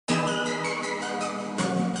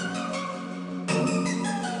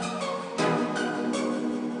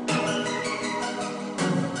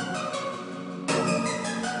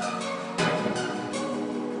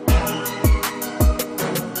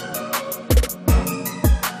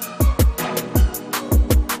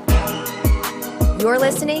You're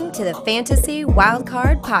listening to the Fantasy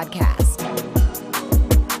Wildcard Podcast.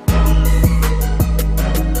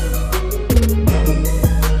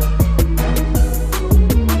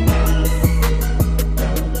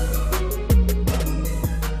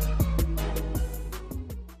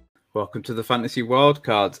 Welcome to the Fantasy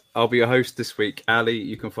Wildcard. I'll be your host this week, Ali.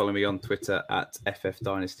 You can follow me on Twitter at FF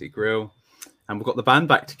Dynasty Grill. And we've got the band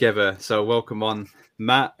back together. So welcome on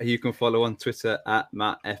Matt, who you can follow on Twitter at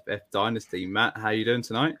MattFF Dynasty. Matt, how are you doing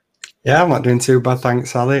tonight? Yeah, I'm not doing too bad,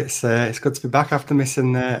 thanks, Ali. It's good to be back after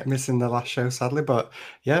missing the last show, sadly. But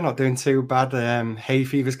yeah, not doing too bad. Hay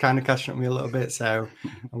fever's kind of catching up with me a little bit, so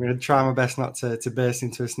I'm going to try my best not to burst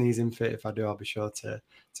into a sneezing fit. If I do, I'll be sure to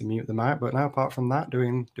mute the mic. But no, apart from that,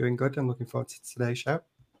 doing good and looking forward to today's show.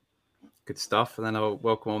 Good stuff. And then I'll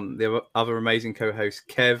welcome on the other amazing co-host,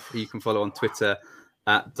 Kev, who you can follow on Twitter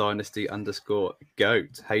at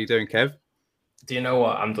Dynasty_GOAT. How you doing, Kev? Do you know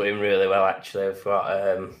what? I'm doing really well, actually. We've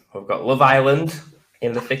got Love Island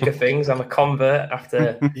in the thick of things. I'm a convert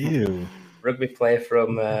after rugby player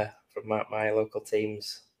from my local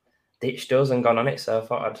teams ditched us and gone on it. So I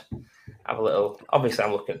thought I'd have a little. Obviously,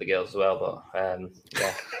 I'm looking at the girls as well, but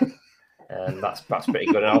that's pretty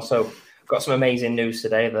good. And also got some amazing news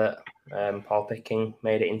today that Paul Picking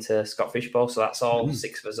made it into Scott Fishbowl. So that's all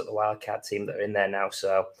 6 of us at the Wildcard team that are in there now.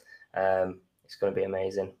 So it's going to be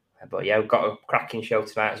amazing. But yeah, we've got a cracking show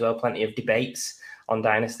tonight as well. Plenty of debates on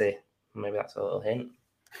Dynasty. Maybe that's a little hint.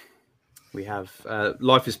 We have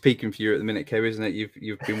life is peaking for you at the minute, Kev, isn't it?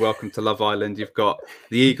 You've been welcomed to Love Island. You've got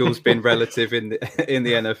the Eagles been relative in the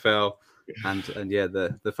NFL, and yeah,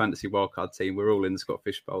 the fantasy wildcard team. We're all in the Scott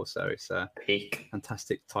Fishbowl, so it's a peak,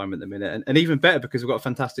 fantastic time at the minute, and even better because we've got a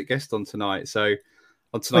fantastic guest on tonight. So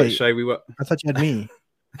on tonight's show, we were. I thought you had me.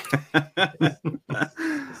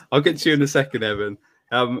 I'll get to you in a second, Evan.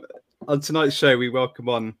 On tonight's show, we welcome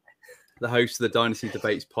on the host of the Dynasty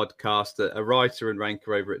Debates podcast, a writer and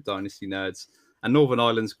ranker over at Dynasty Nerds, and Northern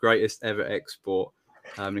Ireland's greatest ever export.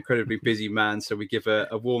 An incredibly busy man, so we give a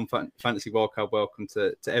warm fantasy wildcard welcome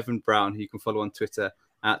to Evan Brown, who you can follow on Twitter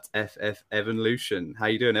at FFEvanLucian. How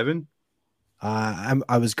you doing, Evan?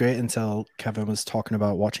 I was great until Kevin was talking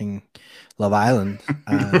about watching Love Island.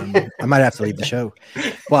 I might have to leave the show,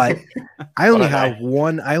 but I only have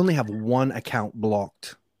one account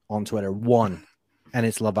blocked on Twitter, and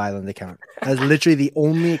it's Love Island account. That's literally the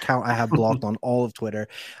only account I have blocked on all of Twitter.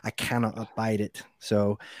 I cannot abide it,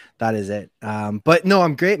 so that is it. But no,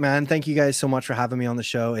 I'm great, man. Thank you guys so much for having me on the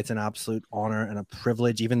show. It's an absolute honor and a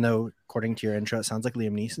privilege, even though according to your intro, it sounds like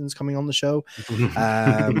Liam Neeson's coming on the show.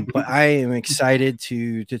 But I am excited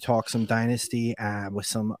to talk some Dynasty with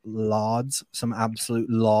some absolute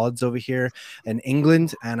lauds over here in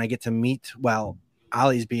England. And I get to meet,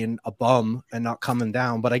 Ali's being a bum and not coming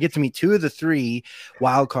down, but I get to meet 2 of the 3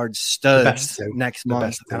 wildcard studs next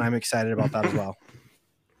month. And I'm excited about that as well.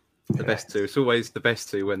 The best 2. It's always the best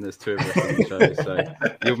 2 when there's 2 of us on the show. So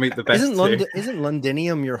you'll meet the best 2. Isn't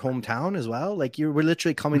Londinium your hometown as well? Like we're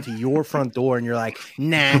literally coming to your front door and you're like,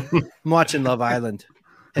 nah, I'm watching Love Island.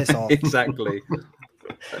 Piss off. Exactly.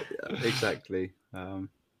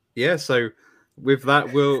 So with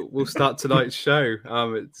that, we'll start tonight's show.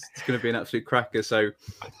 It's going to be an absolute cracker. So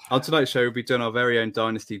on tonight's show, we'll be doing our very own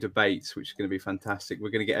Dynasty debates, which is going to be fantastic.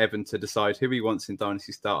 We're going to get Evan to decide who he wants in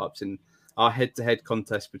Dynasty startups in our head-to-head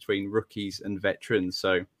contest between rookies and veterans.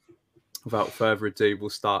 So without further ado, we'll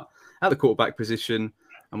start at the quarterback position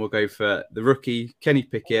and we'll go for the rookie, Kenny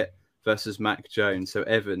Pickett versus Mac Jones. So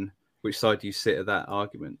Evan, which side do you sit at that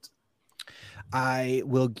argument? I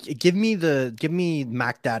will give me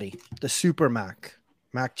Mac Daddy, the super Mac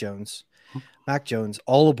Jones. Mac Jones,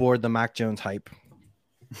 all aboard the Mac Jones hype.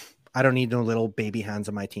 I don't need no little baby hands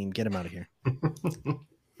on my team. Get him out of here.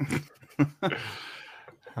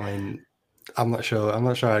 I mean, I'm not sure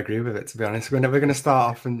I agree with it, to be honest. We're never going to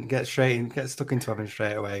start off and get stuck into Evan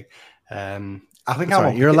straight away. I think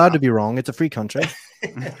you're allowed to be wrong. It's a free country.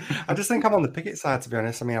 I just think I'm on the Pickett side, to be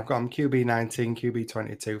honest. I mean, I've got him QB 19, QB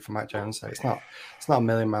 22 for Mac Jones, so it's not a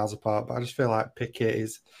million miles apart. But I just feel like Pickett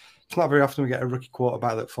is. It's not very often we get a rookie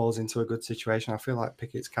quarterback that falls into a good situation. I feel like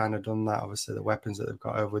Pickett's kind of done that. Obviously, the weapons that they've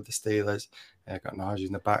got over with the Steelers, got Najee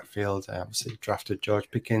in the backfield. Obviously, drafted George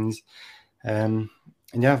Pickens. And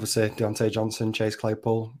yeah, obviously, Deontay Johnson, Chase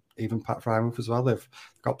Claypool, even Pat Frymouth as well. They've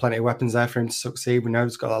got plenty of weapons there for him to succeed. We know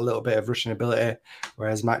he's got that little bit of rushing ability,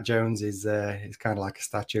 whereas Mac Jones is kind of like a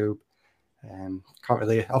statue. Can't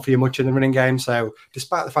really offer you much in the running game. So,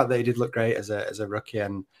 despite the fact that he did look great as a rookie,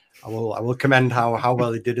 and I will commend how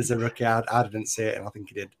well he did as a rookie. I didn't see it, and I think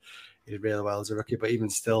he did really well as a rookie. But even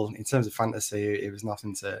still, in terms of fantasy, it was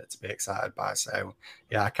nothing to be excited by. So,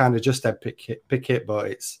 yeah, I kind of just said pick it, but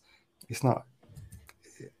it's not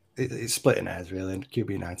it's splitting hairs really. And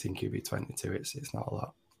QB 19, QB 22, it's not a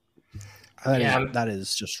lot. That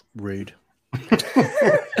is just rude.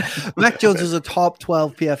 Mac Jones is a top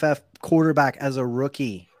 12 PFF quarterback as a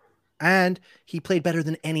rookie, and he played better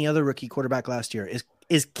than any other rookie quarterback last year.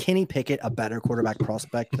 Is Kenny Pickett a better quarterback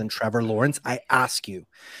prospect than Trevor Lawrence? I ask you.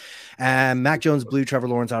 Mac Jones blew Trevor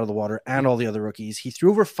Lawrence out of the water and all the other rookies. He threw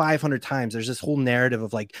over 500 times. There's this whole narrative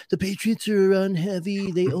of like, the Patriots are run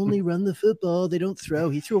heavy. They only run the football. They don't throw.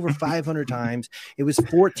 He threw over 500 times. It was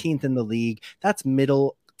 14th in the league. That's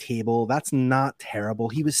middle table. That's not terrible.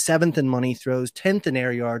 He was 7th in money throws, 10th in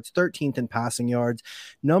air yards, 13th in passing yards,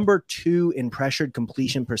 number 2 in pressured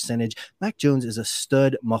completion percentage. Mac Jones is a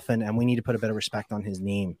stud muffin, and we need to put a bit of respect on his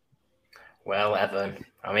name. Well, Evan,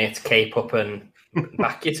 I mean, it's cape up and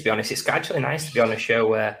back you, to be honest. It's actually nice to be on a show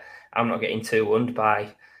where I'm not getting too won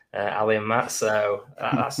by Ali and Matt, so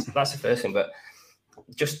that's the first thing. But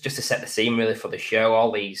just to set the scene really for the show,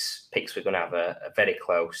 all these picks we're going to have are very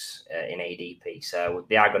close in ADP, so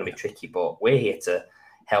they are going to be tricky, but we're here to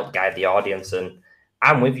help guide the audience, and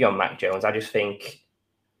I'm with you on Mac Jones. I just think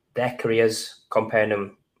their careers, comparing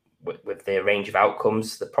them with their range of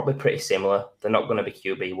outcomes, they're probably pretty similar. They're not going to be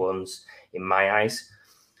QB1s in my eyes,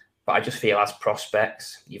 but I just feel as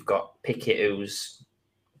prospects, you've got Pickett, who's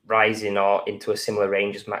rising or into a similar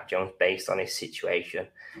range as Mac Jones based on his situation.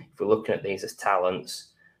 If we're looking at these as talents,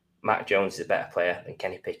 Mac Jones is a better player than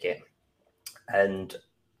Kenny Pickett. And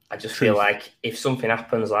I just feel like if something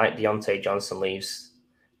happens like Deontay Johnson leaves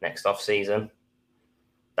next offseason,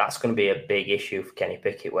 that's going to be a big issue for Kenny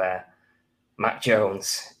Pickett, where Mac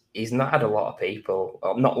Jones, he's not had a lot of people,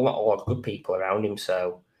 or not a lot of good people around him.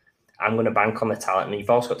 So I'm going to bank on the talent. And you've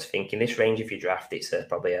also got to think in this range, if you draft, it's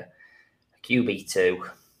probably a QB2.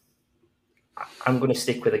 I'm going to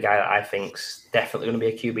stick with a guy that I think's definitely going to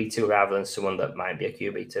be a QB2 rather than someone that might be a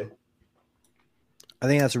QB2. I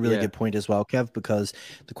think that's a really good point as well, Kev, because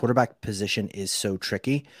the quarterback position is so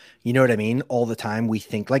tricky. You know what I mean? All the time we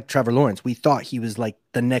think, like Trevor Lawrence, we thought he was like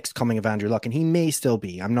the next coming of Andrew Luck, and he may still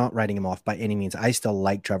be. I'm not writing him off by any means. I still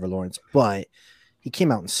like Trevor Lawrence, but he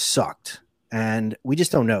came out and sucked, and we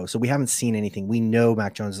just don't know. So we haven't seen anything. We know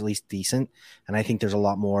Mac Jones is at least decent, and I think there's a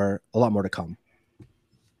lot more to come.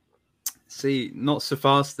 See, not so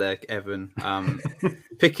fast there, Evan.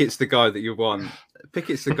 Pickett's the guy that you want.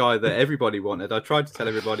 Pickett's the guy that everybody wanted. I tried to tell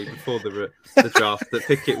everybody before the draft that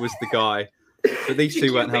Pickett was the guy, but these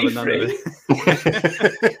two weren't having none of it.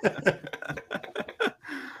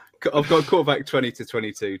 I've got quarterback 20 to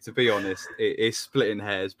 22. To be honest, it is splitting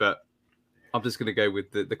hairs, but I'm just going to go with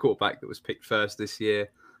the quarterback that was picked first this year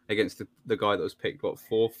against the guy that was picked, 4th,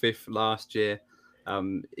 5th last year.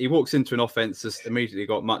 He walks into an offense that's immediately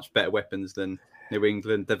got much better weapons than New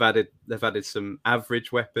England. They've added some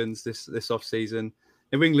average weapons this offseason.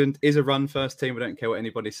 New England is a run-first team. I don't care what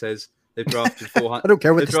anybody says. They've drafted 400. I don't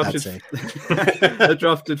care what the stats say. They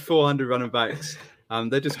drafted 400 running backs.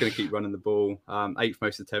 They're just going to keep running the ball. 8th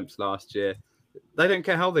most attempts last year. They don't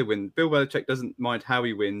care how they win. Bill Belichick doesn't mind how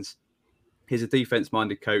he wins. He's a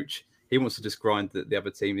defense-minded coach. He wants to just grind the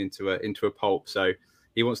other team into a pulp. So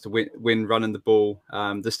he wants to win running the ball.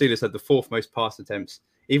 The Steelers had the 4th most pass attempts.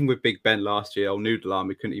 Even with Big Ben last year, old Noodle Arm,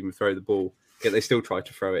 he couldn't even throw the ball, yet they still tried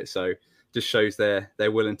to throw it. So just shows they're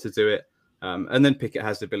willing to do it. And then Pickett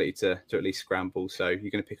has the ability to at least scramble. So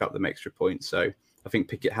you're going to pick up them extra points. So I think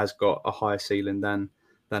Pickett has got a higher ceiling than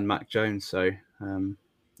Mac Jones. So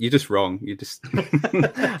you're just wrong. You just,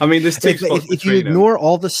 I mean, there's 2 spots. If you ignore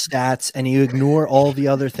all the stats and you ignore all the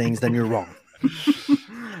other things, then you're wrong.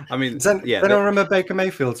 I mean, I don't remember Baker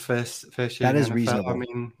Mayfield's first year. That is reasonable. I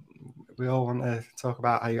mean, we all want to talk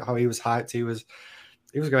about how he was hyped. He was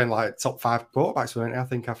going like top 5 quarterbacks, weren't he? I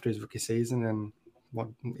think after his rookie season, and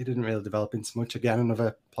he didn't really develop into much. Again,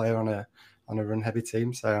 another player on a run heavy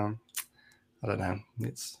team. So I don't know.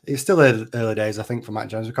 It's still early days, I think, for Mac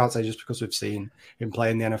Jones. We can't say just because we've seen him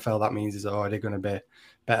play in the NFL that means he's already going to be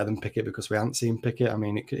better than Pickett because we haven't seen Pickett. I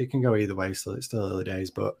mean, it can go either way. So it's still early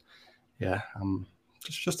days, but yeah.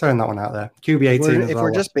 Just throwing that one out there. QB 18. If we're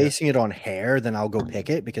just basing it on hair, then I'll go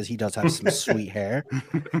Pickett because he does have some sweet hair.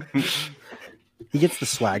 He gets the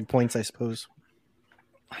swag points, I suppose.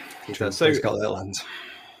 So he's got little hands.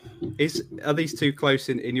 Are these two close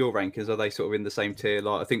in your rankings? Are they sort of in the same tier?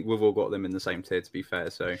 Like I think we've all got them in the same tier, to be fair.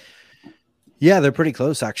 So yeah, they're pretty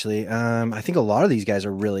close actually. I think a lot of these guys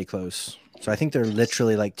are really close. So I think they're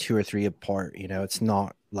literally like 2 or 3 apart. You know, it's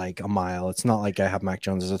not like a mile. It's not like I have Mac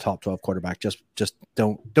Jones as a top 12 quarterback. Just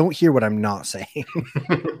don't hear what I'm not saying.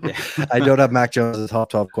 I don't have Mac Jones as a top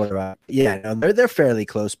 12 quarterback. Yeah, no, they're fairly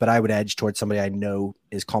close, but I would edge towards somebody I know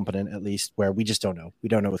is competent, at least, where we just don't know. We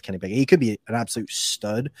don't know with Kenny Pickett. He could be an absolute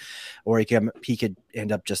stud, or he could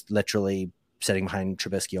end up just literally sitting behind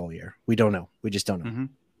Trubisky all year. We don't know. We just don't know. Mm-hmm.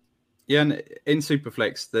 Yeah, and in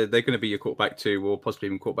Superflex, they're going to be your quarterback 2 or possibly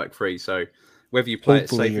even quarterback 3. So whether you play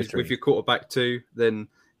Hopefully it safe with your quarterback 2, then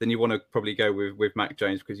you want to probably go with Mac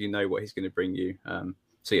Jones because you know what he's going to bring you.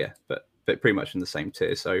 So yeah, but pretty much in the same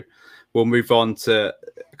tier. So we'll move on to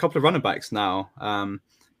a couple of running backs now.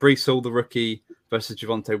 Breece Hall, the rookie, versus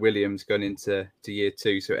Javonte Williams going into year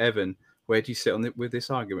 2. So Evan, where do you sit with this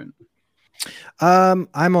argument? I'm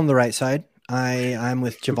on the right side. I'm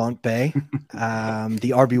with Javonte Bay, the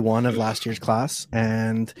RB1 of last year's class.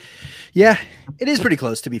 And yeah, it is pretty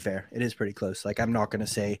close, to be fair. It is pretty close. Like, I'm not going to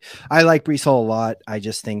say I like Breece Hall a lot. I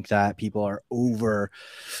just think that people are over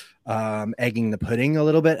egging the pudding a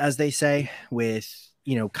little bit, as they say, with,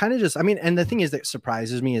 kind of just, I mean, and the thing is that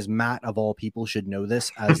surprises me is Matt, of all people, should know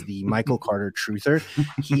this as the Michael Carter truther.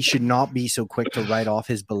 He should not be so quick to write off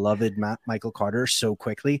his beloved Michael Carter so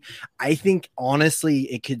quickly. I think,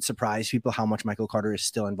 honestly, it could surprise people how much Michael Carter is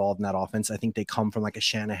still involved in that offense. I think they come from like a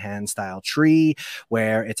Shanahan style tree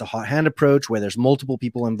where it's a hot hand approach, where there's multiple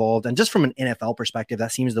people involved. And just from an NFL perspective,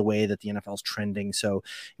 that seems the way that the NFL is trending. So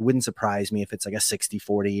it wouldn't surprise me if it's like a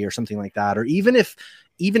 60-40 or something like that. Or even if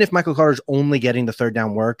Michael Carter's only getting the third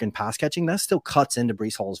down work and pass catching, that still cuts into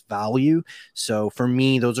Breece Hall's value. So for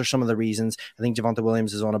me, those are some of the reasons. I think Javonte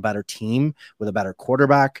Williams is on a better team with a better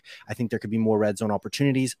quarterback. I think there could be more red zone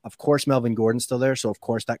opportunities. Of course, Melvin Gordon's still there. So of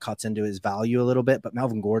course that cuts into his value a little bit, but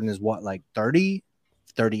Melvin Gordon is what, like 30,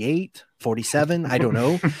 38, 47? I don't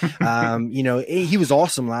know. He was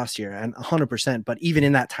awesome last year and 100%, but even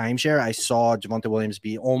in that timeshare, I saw Javonte Williams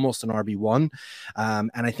be almost an RB1.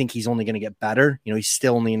 And I think he's only going to get better. He's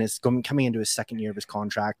still only coming into his second year of his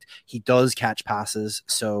contract. He does catch passes.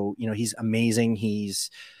 So, he's amazing.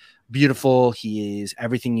 He's beautiful. He is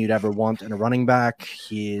everything you'd ever want in a running back.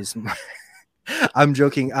 He is I'm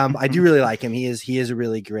joking. I do really like him. He is a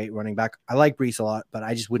really great running back. I like Breece a lot, but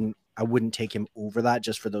I wouldn't take him over that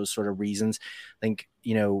just for those sort of reasons. I think,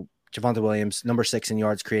 Javonte Williams, number 6 in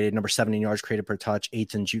yards created, number 7 in yards created per touch,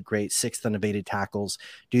 8th in juke rate, 6th in evaded tackles.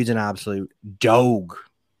 Dude's an absolute dog.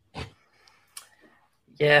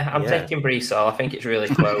 Yeah, I'm taking Breece Hall. I think it's really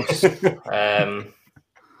close.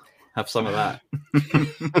 Have some of that.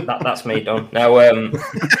 That's me done. Now,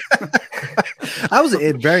 that was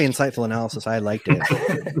a very insightful analysis. I liked it.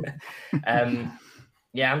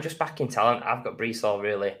 Yeah, I'm just backing talent. I've got Breece Hall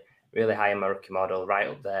really, really high in my rookie model, right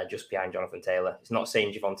up there, just behind Jonathan Taylor. It's not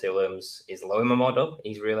saying Javonte Williams is low in my model.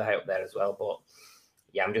 He's really high up there as well. But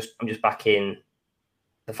yeah, I'm just backing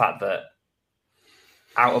the fact that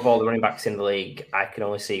out of all the running backs in the league, I can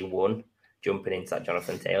only see one jumping into that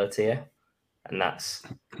Jonathan Taylor tier, and that's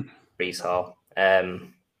Breece Hall.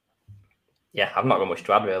 Yeah, I've not got much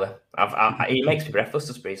to add, really. He makes me breathless,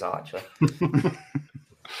 to Breece Hall, actually.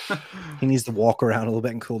 He needs to walk around a little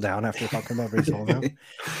bit and cool down after talking about Breece Hall now.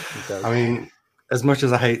 I mean, as much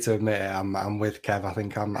as I hate to admit it, I'm with Kev. I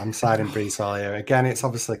think I'm siding Breece Hall here. Again, it's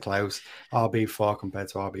obviously close. RB4 compared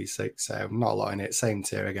to RB6, so not a lot in it. Same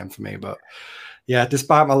tier again for me. But yeah,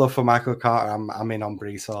 despite my love for Michael Carter, I'm in on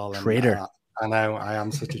Breece Hall. Traitor. I know I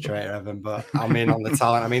am such a traitor, Evan, but I'm in on the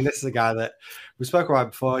talent. I mean, this is a guy that we spoke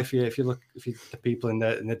about before. If you look the people in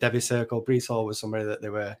the Devy circle, Breece Hall was somebody that they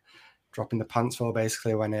were dropping the pants for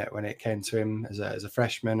basically when it came to him as a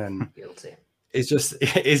freshman, and Guilty. It's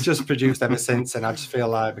just produced ever since. And I just feel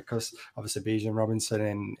like, because obviously Bijan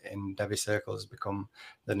Robinson in Devy circle has become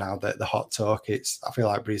the hot talk, I feel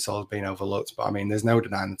like Breece Hall has been overlooked. But I mean, there's no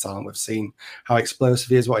denying the talent. We've seen how explosive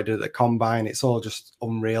he is, what he did at the combine. It's all just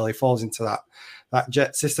unreal. He falls into that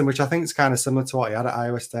jet system, which I think is kind of similar to what he had at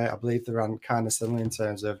Iowa State. I believe they ran kind of similar in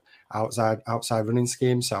terms of outside running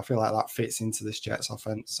schemes. So I feel like that fits into this Jets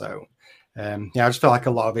offense. So I just feel like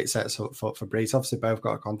a lot of it sets up for Breece. Obviously, both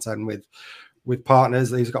got a contend with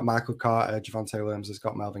partners. He's got Michael Carter, Javonte Williams has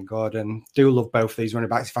got Melvin Gordon. Do love both these running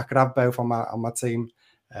backs. If I could have both on my team,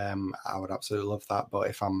 I would absolutely love that. But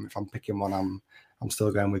if I'm picking one, I'm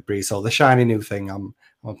still going with Breece Hall. The shiny new thing. I'm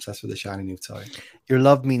obsessed with the shiny new toy. Your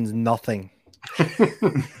love means nothing.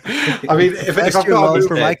 I mean, if I've got love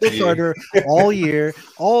for Michael Carter all year,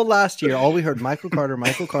 all last year, all we heard Michael Carter,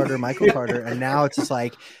 and now it's just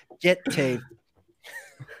like, get tape.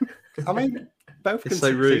 I mean, both can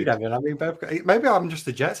so succeed. rude. I mean, both. Maybe I'm just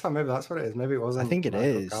a Jets fan. Maybe that's what it is. Maybe it wasn't. I think it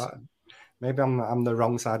is. Carter. Maybe I'm the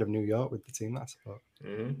wrong side of New York with the team. That's what.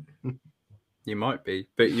 Mm-hmm. You might be,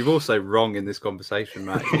 but you're also wrong in this conversation,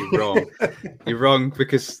 Matt. You're wrong. You're wrong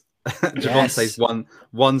because Javonte's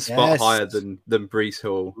one spot higher than Breece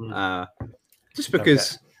Hall. Just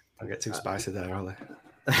because. Don't get too spicy there, Ollie.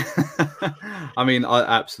 I mean, I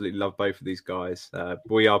absolutely love both of these guys.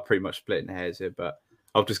 We are pretty much splitting hairs here, but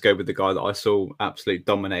I'll just go with the guy that I saw absolutely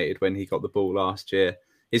dominated when he got the ball last year.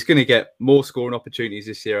 He's going to get more scoring opportunities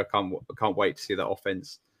this year. I can't wait to see that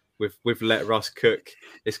offense. We've let Russ cook.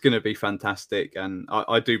 It's going to be fantastic, and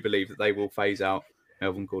I do believe that they will phase out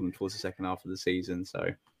Melvin Gordon towards the second half of the season.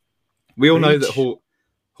 So we all know that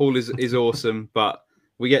Hall is awesome, but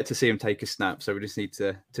we get to see him take a snap. So we just need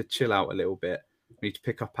to chill out a little bit. We need to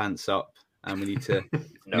pick our pants up, and we need to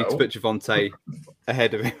need to put Javonte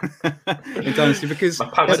ahead of him in Dynasty because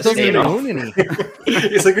that doesn't own any.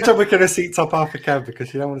 It's a good job we're going to seat top half of Kev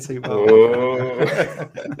because you don't want to see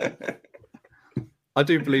both. I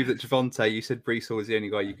do believe that Javonte, you said Breece Hall is the only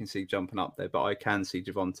guy you can see jumping up there, but I can see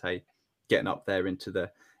Javonte getting up there into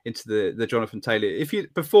the Jonathan Taylor.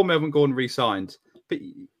 Before Melvin Gordon re-signed, but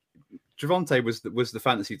Javonte was the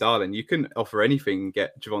fantasy darling. You couldn't offer anything and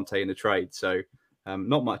get Javonte in a trade. So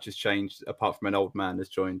not much has changed apart from an old man has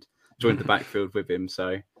joined the backfield with him.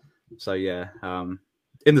 So yeah,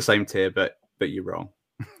 in the same tier, but you're wrong.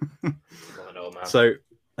 So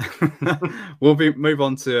we'll move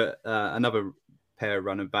on to another pair of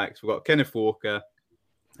running backs. We've got Kenneth Walker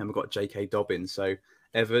and we've got J.K. Dobbins. So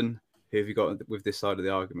Evan, who have you got with this side of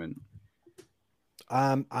the argument?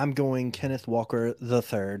 I'm going Kenneth Walker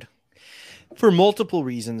III for multiple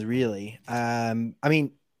reasons, really. I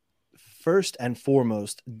mean, first and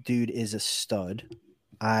foremost, dude is a stud.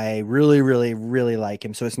 I really, really, really like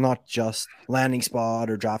him. So it's not just landing spot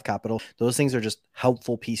or draft capital. Those things are just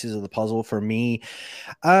helpful pieces of the puzzle for me.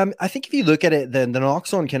 I think if you look at it, then the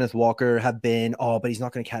knocks on Kenneth Walker have been, but he's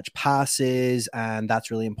not going to catch passes, and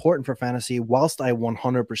that's really important for fantasy. Whilst I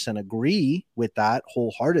 100% agree with that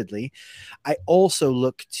wholeheartedly, I also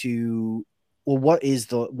look to, well, what is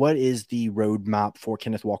the roadmap for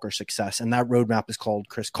Kenneth Walker's success? And that roadmap is called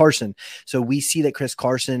Chris Carson. So we see that Chris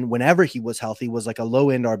Carson, whenever he was healthy, was like a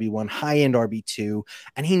low-end RB1, high-end RB2,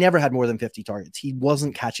 and he never had more than 50 targets. He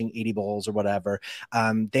wasn't catching 80 balls or whatever.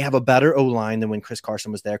 They have a better O-line than when Chris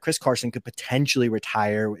Carson was there. Chris Carson could potentially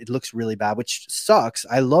retire. It looks really bad, which sucks.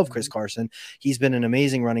 I love Chris Carson. He's been an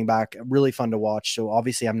amazing running back, really fun to watch. So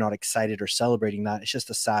obviously I'm not excited or celebrating that. It's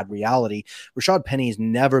just a sad reality. Rashad Penny's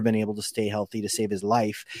never been able to stay healthy to save his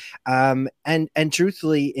life. And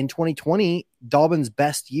truthfully, in 2020, Dobbins'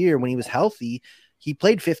 best year when he was healthy, he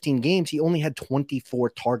played 15 games. He only had 24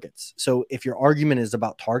 targets. So if your argument is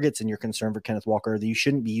about targets and you're concerned for Kenneth Walker, you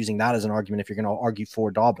shouldn't be using that as an argument if you're going to argue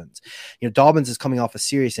for Dobbins. Dobbins is coming off a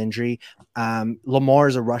serious injury. Lamar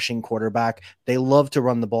is a rushing quarterback. They love to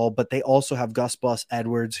run the ball, but they also have Gus Bus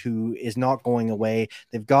Edwards, who is not going away.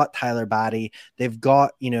 They've got Tyler Batty. They've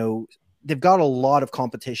got a lot of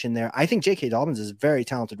competition there. I think J.K. Dobbins is a very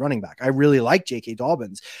talented running back. I really like J.K.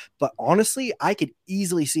 Dobbins, but honestly, I could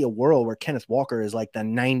easily see a world where Kenneth Walker is like the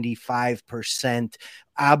 95%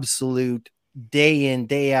 absolute day in,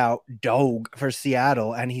 day out dog for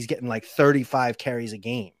Seattle, and he's getting like 35 carries a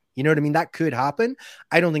game. You know what I mean? That could happen.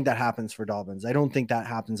 I don't think that happens for Dobbins. I don't think that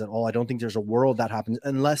happens at all. I don't think there's a world that happens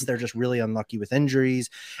unless they're just really unlucky with injuries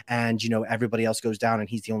and, everybody else goes down and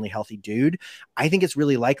he's the only healthy dude. I think it's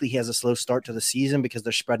really likely he has a slow start to the season because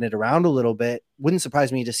they're spreading it around a little bit. Wouldn't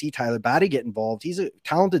surprise me to see Tyler Batty get involved. He's a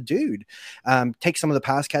talented dude. Take some of the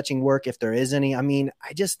pass catching work if there is any. I mean,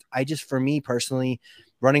 I just, for me personally,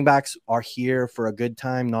 running backs are here for a good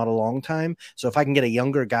time, not a long time. So if I can get a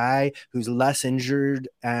younger guy who's less injured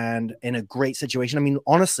and in a great situation, I mean,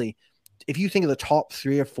 honestly, if you think of the top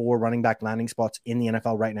 3 or 4 running back landing spots in the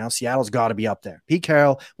NFL right now, Seattle's got to be up there. Pete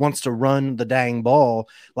Carroll wants to run the dang ball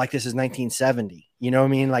like this is 1970. You know what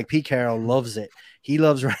I mean? Like Pete Carroll loves it. He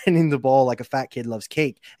loves running the ball like a fat kid loves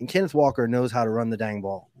cake. And Kenneth Walker knows how to run the dang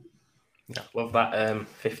ball. Yeah, love that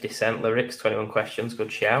 50 Cent lyrics, 21 questions, good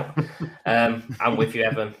shout. I'm with you,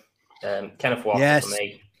 Evan. Kenneth Walker for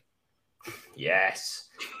me. Yes.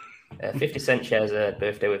 50 Cent shares a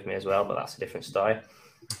birthday with me as well, but that's a different story.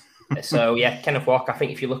 So, yeah, Kenneth Walker, I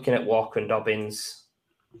think if you're looking at Walker and Dobbins,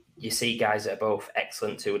 you see guys that are both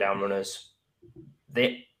excellent 2-down runners.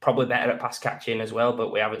 They're probably better at pass catching as well,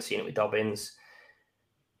 but we haven't seen it with Dobbins.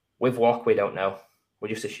 With Walker, we don't know. We're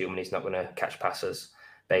just assuming he's not going to catch passes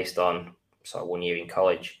based on sort of 1 year in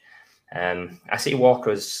college. I see Walker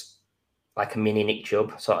as like a mini Nick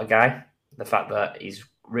Chubb sort of guy. The fact that he's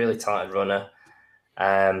really talented runner.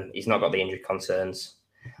 He's not got the injury concerns.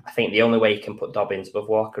 I think the only way you can put Dobbins above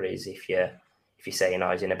Walker is if you say,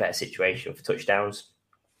 he's in a better situation for touchdowns.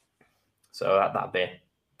 So that'd be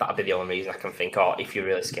that'd be the only reason I can think. Or if you're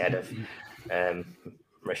really scared of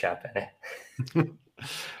Rashad Penny.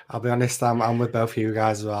 I'll be honest, I'm with both of you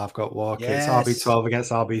guys as well. I've got Walker. Yes. It's RB12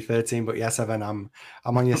 against RB13, but yes, Evan, I'm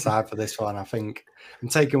on your side for this one. I think I'm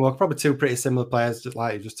taking Walker. Probably two pretty similar players, just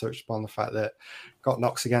like you just touched upon the fact that got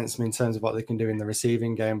knocks against me in terms of what they can do in the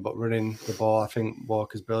receiving game, but running the ball, I think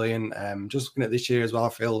Walker's brilliant. Just looking at this year as well, I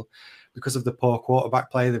feel because of the poor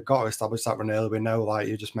quarterback play, they've got to establish that run early. We know, like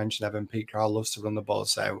you just mentioned, Evan Pete Carroll loves to run the ball,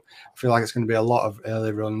 so I feel like it's going to be a lot of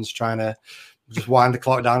early runs, trying to just wind the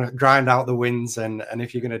clock down, grind out the wins, and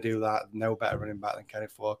if you're going to do that, no better running back than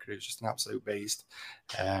Kenneth Walker, who's just an absolute beast.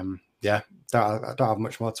 I don't have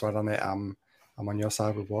much more to add on it. I'm on your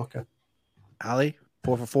side with Walker. Ali,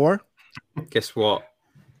 4 for 4. Guess what?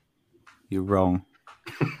 You're wrong.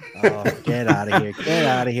 Oh, get out of here! Get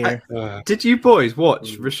out of here! Did you boys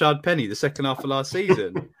watch Rashad Penny the second half of last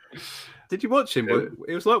season? Did you watch him?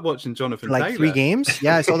 It was like watching Jonathan Like Taylor. 3 games?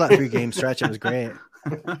 Yeah, I saw that 3-game stretch. It was great.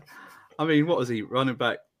 I mean, what was he, running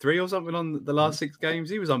back 3 or something on the last 6 games?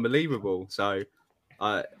 He was unbelievable. So,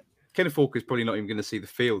 Kenneth Walker's probably not even going to see the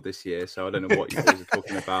field this year. So I don't know what you guys are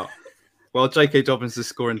talking about. Well, J.K. Dobbins is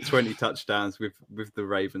scoring 20 touchdowns with the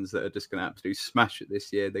Ravens that are just going to absolutely smash it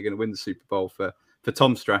this year. They're going to win the Super Bowl for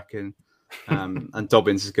Tom Strachan, and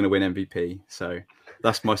Dobbins is going to win MVP. So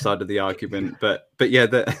that's my side of the argument. But yeah,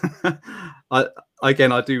 I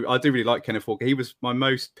do really like Kenneth Walker. He was my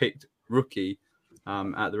most picked rookie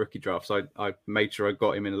at the rookie draft. So I made sure I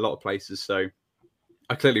got him in a lot of places. So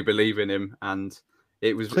I clearly believe in him, and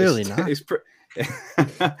it was clearly not.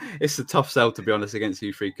 It's a tough sell, to be honest, against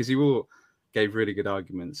you three, because you all gave really good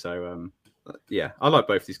arguments. So yeah, I like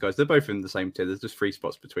both these guys. They're both in the same tier. There's just 3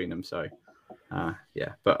 spots between them. So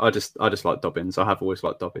yeah, but I just like Dobbins. I have always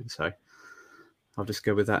liked Dobbins. So I'll just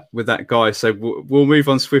go with that guy. So we'll move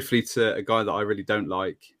on swiftly to a guy that I really don't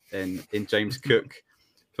like in James Cook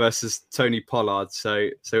versus Tony Pollard. So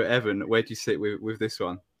Evan, where do you sit with this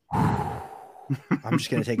one? I'm just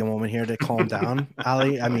going to take a moment here to calm down,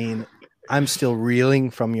 Ali. I mean, I'm still reeling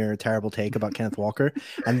from your terrible take about Kenneth Walker.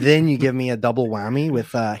 And then you give me a double whammy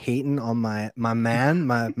with hating on my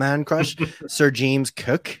man crush, Sir James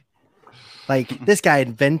Cook. Like, this guy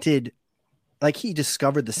invented, like, he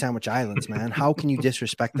discovered the Sandwich Islands, man. How can you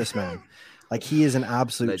disrespect this man? Like, he is an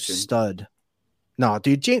absolute stud. No,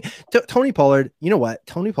 dude, Tony Pollard, you know what?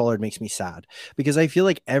 Tony Pollard makes me sad because I feel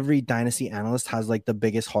like every dynasty analyst has like the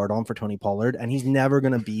biggest hard on for Tony Pollard, and he's never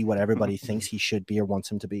going to be what everybody thinks he should be or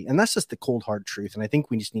wants him to be. And that's just the cold, hard truth. And I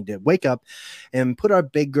think we just need to wake up and put our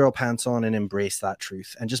big girl pants on and embrace that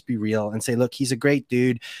truth and just be real and say, look, he's a great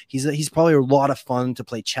dude. He's probably a lot of fun to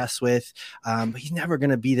play chess with. But he's never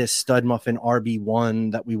going to be this stud muffin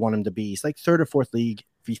RB1 that we want him to be. He's like third or fourth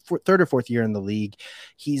year in the league.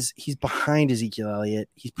 He's behind Ezekiel Elliott.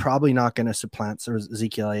 He's probably not going to supplant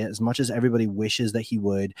Ezekiel Elliott as much as everybody wishes that he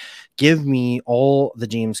would. Give me all the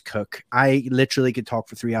James Cook. I literally could talk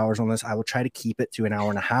for 3 hours on this. I will try to keep it to an hour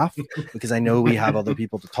and a half because I know we have other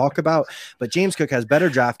people to talk about. But James Cook has better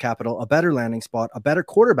draft capital, a better landing spot, a better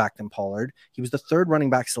quarterback than Pollard. He was the 3rd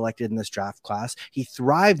running back selected in this draft class. He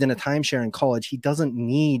thrived in a timeshare in college. He doesn't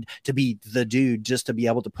need to be the dude just to be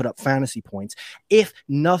able to put up fantasy points. If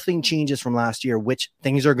nothing changes from last year, which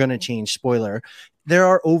things are going to change, spoiler, there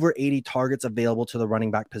are over 80 targets available to the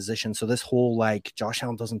running back position. So this whole like Josh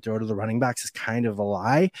Allen doesn't throw to the running backs is kind of a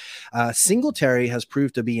lie. Singletary has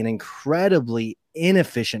proved to be an incredibly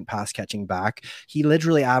inefficient pass catching back. He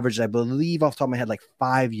literally averaged, I believe off the top of my head, like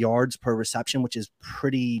 5 yards per reception, which is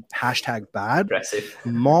pretty #bad. Impressive.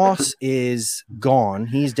 Moss is gone.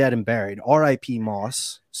 He's dead and buried. RIP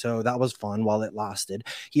Moss. So that was fun while it lasted.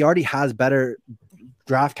 He already has better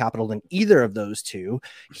draft capital than either of those two.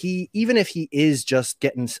 Even if he is just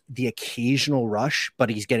getting the occasional rush, but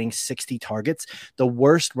he's getting 60 targets. The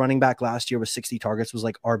worst running back last year with 60 targets was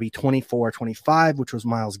like RB 24, 25, which was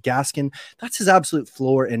Myles Gaskin. That's his absolute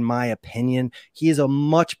floor, in my opinion. He is a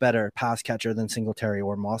much better pass catcher than Singletary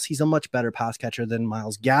or Moss. He's a much better pass catcher than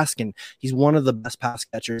Myles Gaskin. He's one of the best pass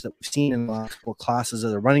catchers that we've seen in the last 4 classes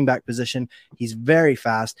of the running back position. He's very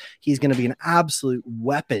fast. He's going to be an absolute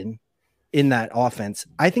weapon in that offense.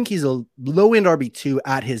 I think he's a low-end RB2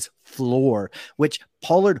 at his floor, which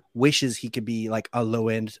Pollard wishes he could be like a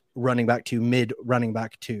low-end running back 2, mid running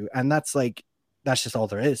back 2. And that's just all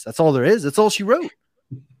there is. That's all there is. That's all she wrote.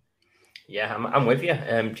 Yeah, I'm with you.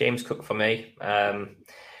 James Cook for me.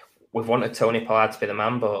 We've wanted Tony Pollard to be the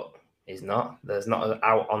man, but he's not. There's not an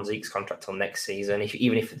out on Zeke's contract till next season.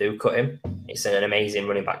 Even if they do cut him, it's an amazing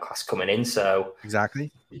running back class coming in. So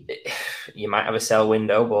exactly, you might have a sell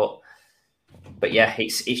window, but yeah,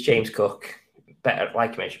 it's James Cook. Better,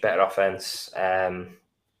 like you mentioned, better offense.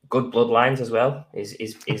 good bloodlines as well.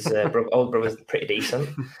 His old brother's pretty decent.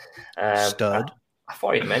 Stud. I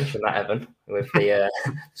thought you'd mentioned that, Evan, with the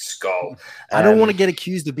skull. I don't want to get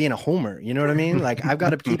accused of being a homer. You know what I mean? Like, I've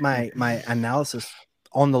got to keep my analysis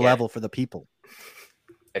on the level for the people.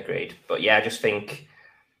 Agreed. But yeah, I just think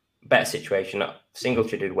better situation.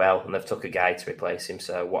 Singletary did well, and they've took a guy to replace him.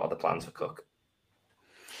 So what are the plans for Cook?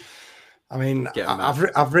 I mean,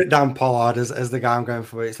 I've written down Pollard as the guy I'm going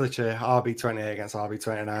for. It's literally RB28 against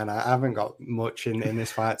RB29. I haven't got much in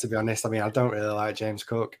this fight, to be honest. I mean, I don't really like James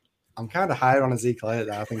Cook. I'm kind of higher on Ezekiel Elliott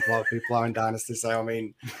than I think a lot of people are in Dynasty. So, I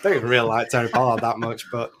mean, I don't even really like Tony Pollard that much.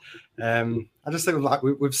 But I just think like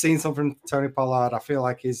we've seen something from Tony Pollard. I feel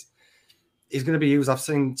like he's going to be used. I've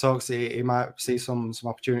seen talks he might see some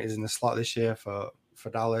opportunities in the slot this year for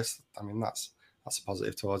Dallas. I mean, that's a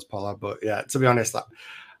positive towards Pollard. But yeah, to be honest,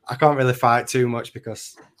 I can't really fight too much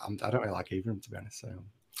because I don't really like either of them, to be honest. So.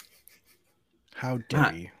 How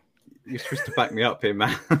dare you? You're supposed to back me up here,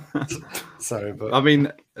 man. Sorry, but I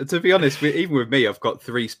mean, to be honest, even with me, I've got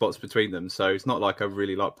 3 spots between them. So it's not like I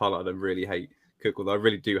really like Pollard and really hate Cook, although I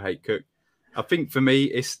really do hate Cook. I think for me,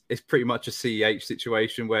 it's pretty much a CEH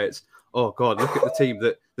situation where it's, oh God, look at the team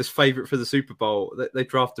that's favourite for the Super Bowl. They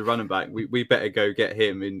draft a running back. We better go get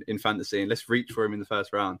him in fantasy and let's reach for him in the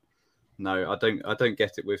first round. No, I don't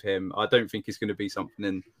get it with him. I don't think he's going to be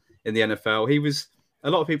something in the NFL. A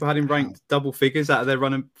lot of people had him ranked double figures out of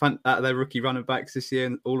their rookie running backs this year,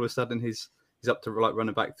 and all of a sudden he's up to like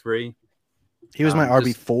running back 3. He was my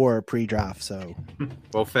RB4 pre-draft, so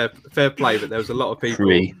well, fair play. But there was a lot of people.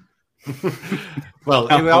 3. Well,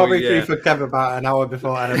 he was RB3 for Kev about an hour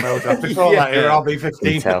before NFL draft. Before that, he was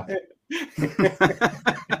RB15.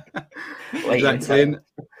 Exactly.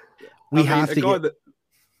 We have to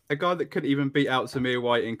a guy that couldn't even beat out Samir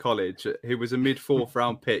White in college, who was a mid-4th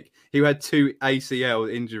round pick, who had 2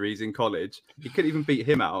 ACL injuries in college. He couldn't even beat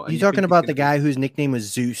him out. You're talking about the guy whose nickname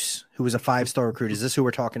was Zeus, who was a 5-star recruit. Is this who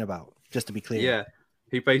we're talking about? Just to be clear. Yeah.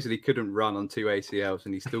 He basically couldn't run on 2 ACLs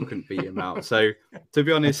and he still couldn't beat him out. So, to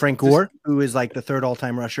be honest... Frank Gore, who is like the 3rd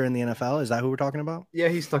all-time rusher in the NFL. Is that who we're talking about? Yeah,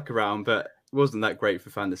 he stuck around, but wasn't that great for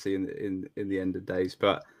fantasy in the end of days.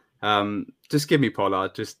 But just give me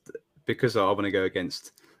Pollard, just because I want to go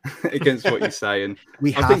against what you say. And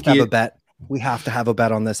we have to have a bet. We have to have a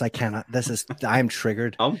bet on this. I cannot. I'm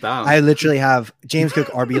triggered. I'm down. I literally have James Cook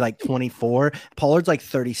RB like 24. Pollard's like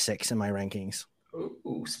 36 in my rankings.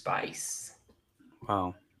 Ooh, spice.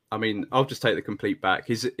 Wow. I mean, I'll just take the complete back.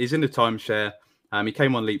 He's in a timeshare. He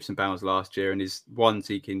came on leaps and bounds last year and is 1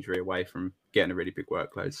 Zeke injury away from getting a really big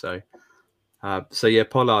workload. So yeah,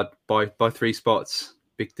 Pollard by 3 spots,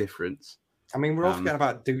 big difference. I mean, we're all forgetting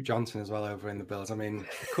about Duke Johnson as well over in the Bills. I mean,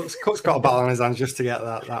 Cook's got a battle on his hands just to get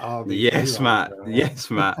that RB. Yes, Matt.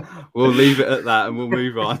 Yes, Matt. We'll leave it at that and we'll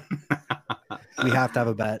move on. We have to have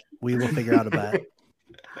a bet. We will figure out a bet.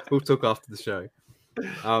 We'll talk after the show.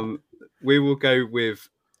 We will go with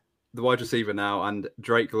the wide receiver now and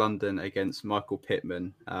Drake London against Michael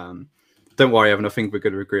Pittman. Don't worry, Evan. I think we're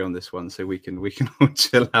going to agree on this one, so we can all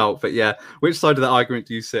chill out. But yeah, which side of that argument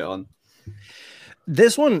do you sit on?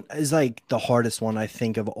 This one is like the hardest one, I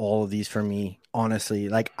think, of all of these for me, honestly.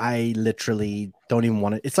 Like, I literally don't even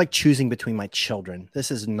want to. It's like choosing between my children.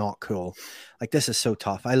 This is not cool. Like, this is so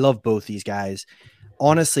tough. I love both these guys.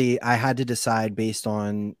 Honestly, I had to decide based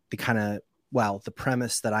on the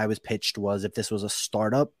premise that I was pitched was if this was a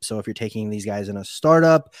startup. So if you're taking these guys in a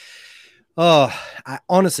startup,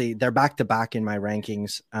 honestly, they're back to back in my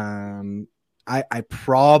rankings. I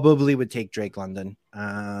probably would take Drake London.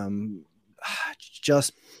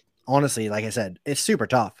 Just honestly, like I said, it's super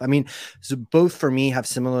tough. I mean, so both for me have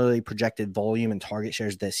similarly projected volume and target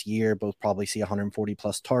shares this year. Both probably see 140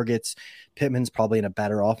 plus targets. Pittman's probably in a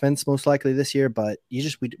better offense most likely this year, but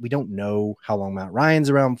we don't know how long Matt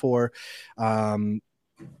Ryan's around for.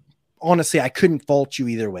 Honestly, I couldn't fault you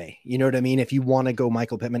either way. You know what I mean? If you want to go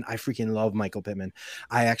Michael Pittman, I freaking love Michael Pittman.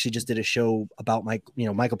 I actually just did a show about Michael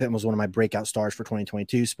Pittman was one of my breakout stars for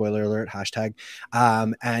 2022. Spoiler alert, hashtag.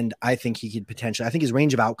 And I think he could I think his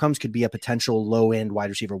range of outcomes could be a potential low end wide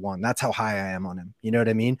receiver 1. That's how high I am on him. You know what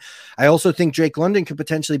I mean? I also think Drake London could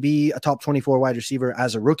potentially be a top 24 wide receiver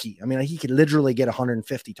as a rookie. I mean, he could literally get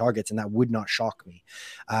 150 targets and that would not shock me.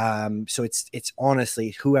 So it's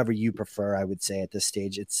honestly whoever you prefer, I would say at this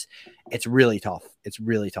stage. It's really tough. It's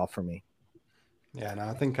really tough for me. Yeah, no,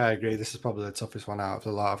 I think I agree. This is probably the toughest one out of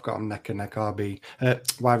the lot. I've got them neck and neck RB,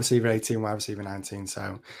 wide receiver 18, wide receiver 19.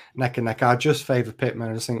 So neck and neck. I just favour Pittman.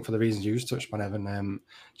 I just think for the reasons you touched on, Evan,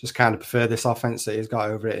 just kind of prefer this offense that he's got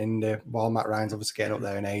over it in the while Matt Ryan's obviously getting up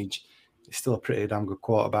there in age. he's still a pretty damn good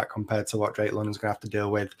quarterback compared to what Drake London's going to have to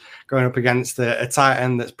deal with going up against a tight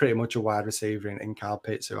end that's pretty much a wide receiver in Kyle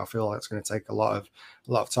Pitts, who I feel like it's going to take a lot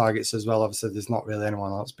of targets as well. Obviously, there's not really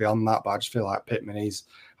anyone else beyond that, but I just feel like Pittman, I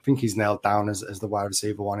think he's nailed down as the wide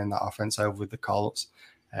receiver one in that offense over with the Colts.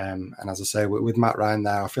 And as I say, with Matt Ryan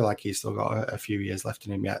there, I feel like he's still got a few years left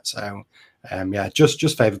in him yet. So,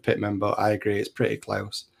 just favour Pittman, but I agree it's pretty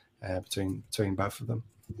close between both of them.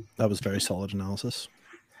 That was very solid analysis.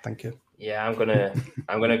 Thank you. Yeah, I'm gonna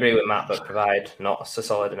agree with Matt, but provide not so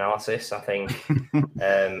solid analysis. I think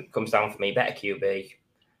comes down for me better QB.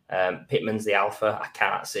 Pittman's the alpha. I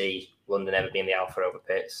can't see London ever being the alpha over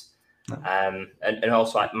Pitts. No. And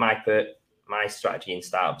also like my strategy in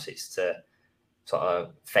startups is to sort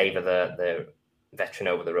of favour the veteran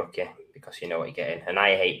over the rookie because you know what you're getting. And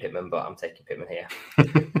I hate Pittman, but I'm taking Pittman here.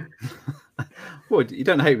 Well, you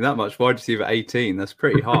don't hate him that much. Wide receiver 18, that's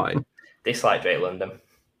pretty high. Dislike Drake London.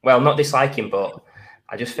 Well, not dislike him, but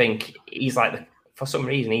I just think he's like, for some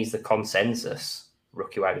reason, he's the consensus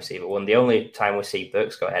rookie wide receiver one. The only time we see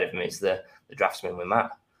Burks go ahead of him is the draftsman with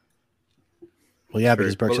Matt. Well, yeah,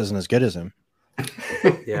 because Burks isn't as good as him.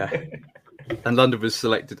 Yeah. And London was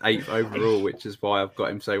selected 8th overall, which is why I've got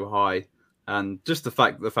him so high. And just the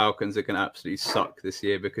fact that the Falcons are going to absolutely suck this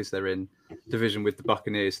year because they're in division with the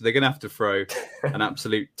Buccaneers. So they're going to have to throw an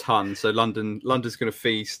absolute ton. So London's going to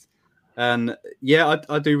feast. And yeah,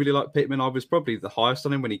 I do really like Pittman. I was probably the highest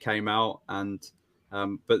on him when he came out. And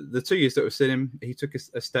but the 2 years that we've seen him, he took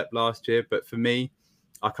a step last year. But for me,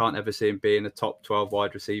 I can't ever see him being a top 12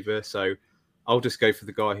 wide receiver. So I'll just go for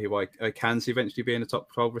the guy who I can see eventually being a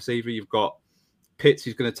top 12 receiver. You've got Pitts,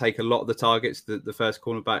 who's going to take a lot of the targets, the first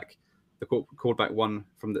cornerback, the quarterback one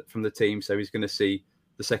from the team. So he's going to see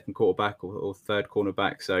the second quarterback or third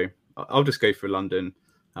cornerback. So I'll just go for London.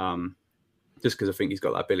 Just because I think he's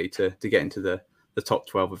got that ability to get into the top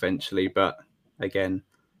 12 eventually. But again,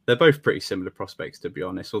 they're both pretty similar prospects, to be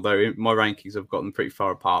honest. Although in my rankings have gotten pretty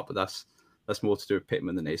far apart, but that's more to do with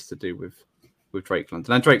Pittman than it is to do with Drake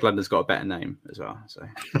London. And Drake London's got a better name as well. So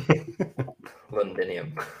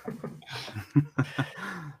Londonium.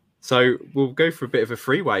 So we'll go for a bit of a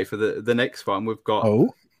freeway for the next one. We've got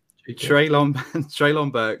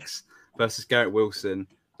Treylon Burks versus Garrett Wilson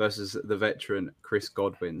versus the veteran Chris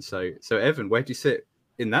Godwin. So Evan, where do you sit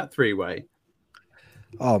in that three-way?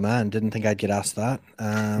 Oh man, didn't think I'd get asked that.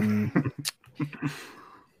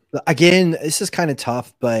 Again, this is kind of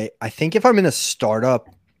tough, but I think if I'm in a startup,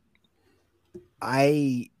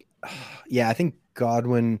 I think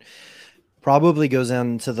Godwin probably goes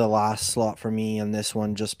down to the last slot for me on this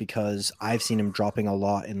one, just because I've seen him dropping a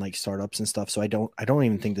lot in like startups and stuff. So I don't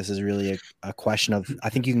even think this is really a question of, I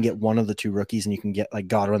think you can get one of the two rookies and you can get like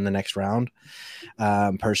Godwin the next round,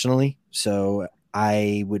 personally. So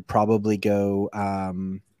I would probably go,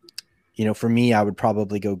 for me, I would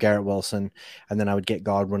probably go Garrett Wilson, and then I would get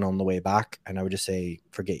Godwin on the way back, and I would just say,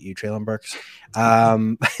 forget you, Treylon Burks.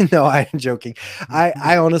 No, I'm joking.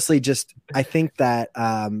 I honestly I think that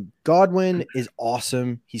Godwin is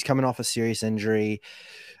awesome. He's coming off a serious injury.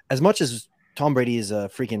 As much as Tom Brady is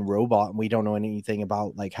a freaking robot and we don't know anything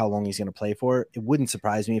about like how long he's going to play for, it wouldn't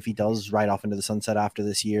surprise me if he does ride off into the sunset after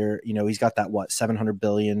this year. He's got that, $700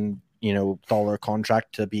 billion, dollar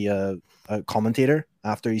contract to be a commentator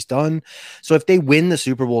after he's done. So if they win the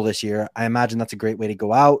Super Bowl this year, I imagine that's a great way to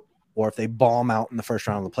go out. Or if they bomb out in the first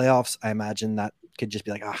round of the playoffs, I imagine that could just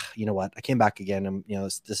be like, you know what? I came back again. And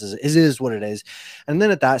this is what it is. And then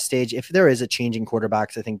at that stage, if there is a change in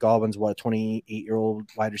quarterbacks, I think Godwin's a 28-year-old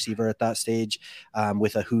wide receiver at that stage,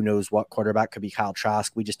 with a who knows what quarterback. Could be Kyle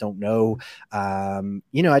Trask. We just don't know. I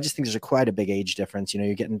just think there's quite a big age difference.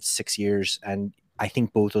 You're getting 6 years, and I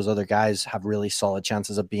think both those other guys have really solid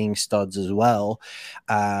chances of being studs as well.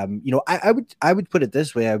 I would put it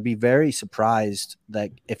this way. I would be very surprised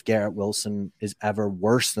that if Garrett Wilson is ever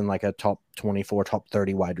worse than like a top 24, top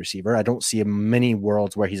 30 wide receiver. I don't see many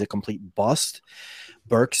worlds where he's a complete bust.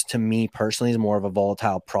 Burks, to me personally, is more of a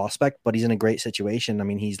volatile prospect, but he's in a great situation. I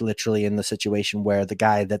mean, he's literally in the situation where the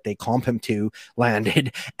guy that they comp him to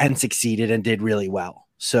landed and succeeded and did really well.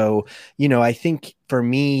 So, I think for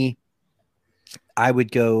me, I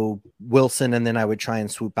would go Wilson, and then I would try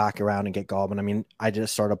and swoop back around and get Godwin. I mean, I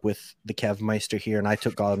just start up with the Kev Meister here, and I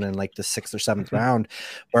took Godwin in like the 6th or 7th round.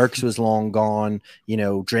 Burks was long gone.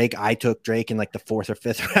 Drake, I took Drake in like the 4th or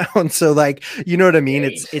 5th round. So like, you know what I mean?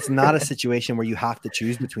 It's not a situation where you have to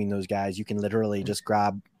choose between those guys. You can literally just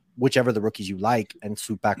grab whichever the rookies you like and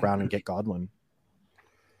swoop back around and get Godwin.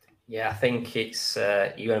 Yeah, I think it's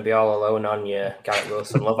you're going to be all alone on your Garrett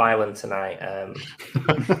Wilson Love Island tonight.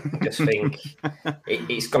 Just think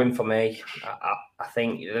it's going for me. I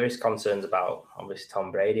think there is concerns about obviously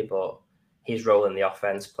Tom Brady, but his role in the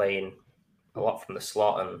offense, playing a lot from the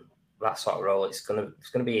slot and that sort of role, it's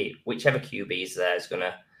gonna be whichever QB is there, it's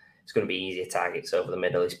gonna be easier targets over the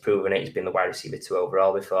middle. He's proven it. He's been the wide receiver 2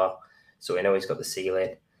 overall before, so we know he's got the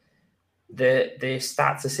ceiling. The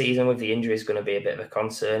start to the season with the injury is going to be a bit of a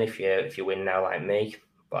concern if you win now like me.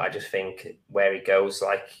 But I just think where he goes,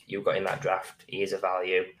 like you got in that draft, he is a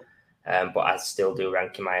value. But I still do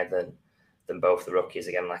rank him higher than both the rookies.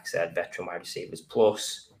 Again, like I said, veteran wide receivers.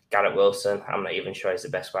 Plus Garrett Wilson, I'm not even sure he's the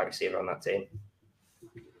best wide receiver on that team.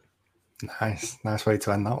 Nice way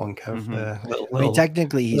to end that one, Kev. I mean,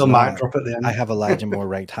 technically, he's mic drop at the end. I have Elijah Moore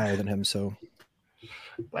ranked higher than him, so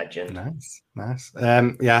legend. Nice.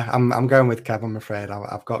 Yeah, I'm going with Kev. I'm afraid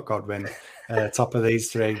I've got Godwin top of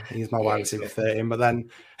these 3. He's my wide receiver 13, but then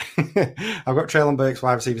I've got Treylon Burks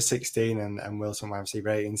wide receiver 16 and Wilson wide receiver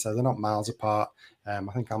 18, so they're not miles apart. I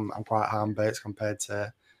think I'm quite high on Burks compared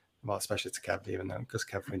to, well, especially to Kev, even though because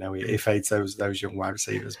Kev, we know he fades those young wide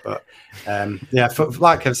receivers. But yeah,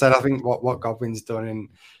 like Kev said, I think what Godwin's done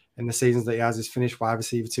in the seasons that he has is finished wide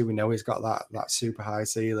receiver 2. We know he's got that super high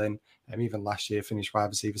ceiling. Even last year finished wide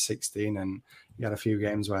receiver 16, and he had a few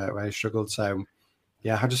games where he struggled. So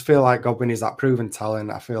yeah, I just feel like Godwin is that proven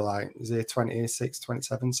talent. I feel like he's 26,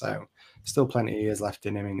 27, so still plenty of years left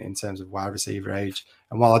in him in terms of wide receiver age.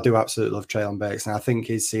 And while I do absolutely love Treylon Burks, and I think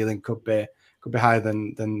his ceiling could be higher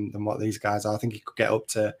than what these guys are. I think he could get up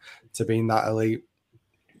to being that elite,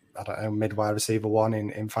 I don't know, mid wide receiver 1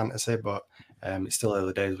 in fantasy, but it's still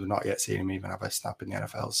early days. We've not yet seen him even have a snap in the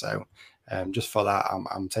NFL. So just for that,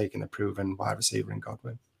 I'm taking the proven wide receiver in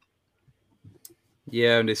Godwin.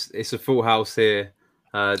 Yeah, and it's a full house here.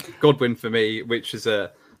 Godwin for me, which is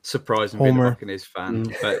a surprising being a Buccaneers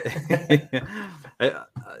fan. But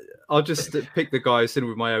I'll just pick the guy seen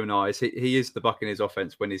with my own eyes. He is the Buccaneers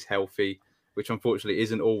offense when he's healthy, which unfortunately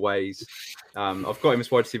isn't always. I've got him as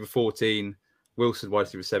wide receiver 14, Wilson wide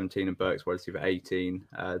receiver 17, and Burks wide receiver 18.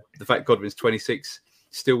 The fact Godwin's 26,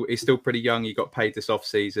 he's still pretty young. He got paid this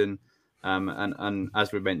offseason. And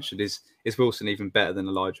as we mentioned, is Wilson even better than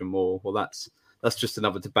Elijah Moore? Well, that's just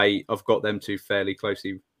another debate. I've got them 2 fairly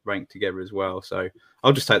closely ranked together as well. So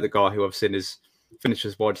I'll just take the guy who I've seen as finished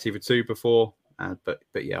as wide receiver 2 before. But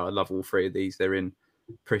yeah, I love all 3 of these. They're in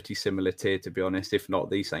pretty similar tier, to be honest, if not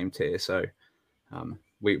the same tier. So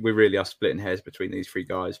we really are splitting hairs between these 3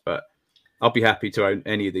 guys. But I'll be happy to own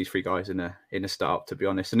any of these 3 guys in a startup, to be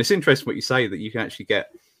honest. And it's interesting what you say that you can actually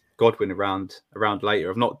get Godwin around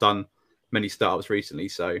later. I've not done many startups recently,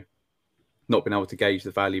 so not been able to gauge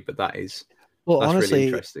the value, but that's honestly really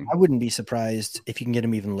interesting. I wouldn't be surprised if you can get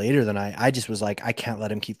him even later than I just was like, I can't let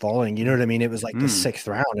him keep falling. You know what I mean? It was like the 6th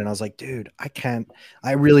round, and I was like, dude, I can't.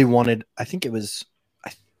 I really wanted. I think it was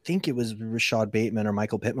Rashad Bateman or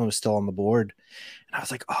Michael Pittman was still on the board, and I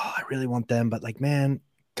was like, oh, I really want them, but like, man,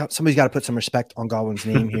 somebody's got to put some respect on Godwin's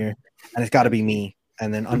name here, and it's got to be me.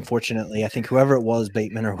 And then, unfortunately, I think whoever it was,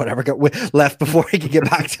 Bateman or whatever, got left before he could get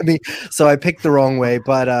back to me. So I picked the wrong way.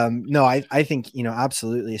 But no, I think,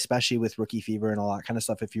 absolutely, especially with rookie fever and all that kind of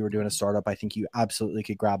stuff, if you were doing a startup, I think you absolutely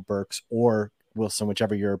could grab Burks or Wilson,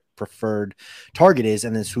 whichever your preferred target is,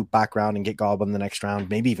 and then swoop back around and get Godwin the next round,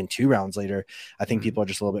 maybe even 2 rounds later. I think people are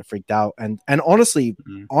just a little bit freaked out. And honestly,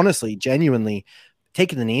 genuinely,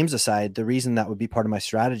 taking the names aside, the reason that would be part of my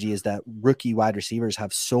strategy is that rookie wide receivers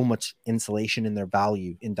have so much insulation in their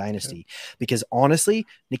value in Dynasty. Because honestly,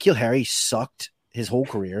 N'Keal Harry sucked his whole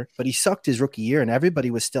career, but he sucked his rookie year, and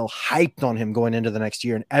everybody was still hyped on him going into the next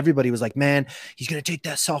year. And everybody was like, man, he's going to take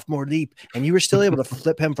that sophomore leap. And you were still able to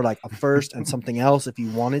flip him for like a first and something else if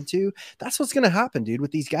you wanted to. That's what's going to happen, dude,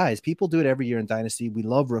 with these guys. People do it every year in Dynasty. We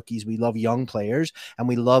love rookies. We love young players, and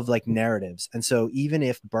we love like narratives. And so even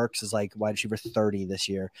if Burks is like wide receiver 30 this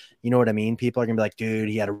year, you know what I mean? People are going to be like, dude,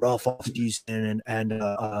 he had a rough offseason, and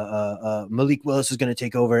Malik Willis is going to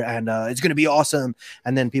take over, and it's going to be awesome.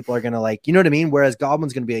 And then people are going to like, you know what I mean? Whereas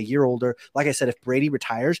Godwin's going to be a year older. Like I said, if Brady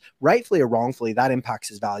retires, rightfully or wrongfully, that impacts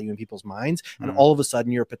his value in people's minds. And all of a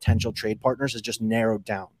sudden, your potential trade partners is just narrowed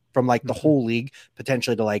down from like the whole league,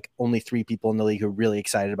 potentially to like only 3 people in the league who are really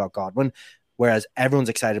excited about Godwin. Whereas everyone's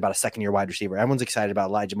excited about a second-year wide receiver. Everyone's excited about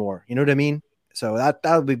Elijah Moore. You know what I mean? So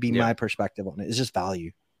that would be my perspective on it. It's just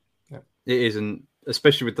value. Yeah. It is. And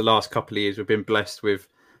especially with the last couple of years, we've been blessed with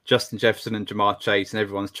Justin Jefferson and Jamar Chase, and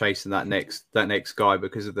everyone's chasing that next guy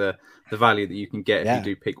because of the value that you can get if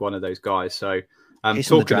you do pick one of those guys. So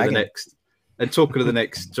talking of the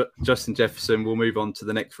next Justin Jefferson, we'll move on to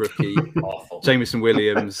the next rookie, Jameson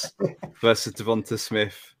Williams versus Devonta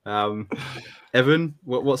Smith. Evan,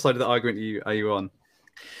 what side of the argument are you on?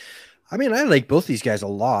 I mean, I like both these guys a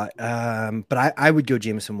lot, but I would go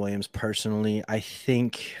Jameson Williams personally. I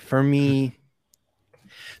think for me,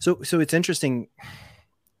 So it's interesting.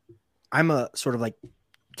 I'm a sort of like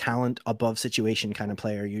talent above situation kind of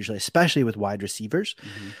player usually, especially with wide receivers.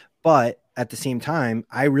 Mm-hmm. But at the same time,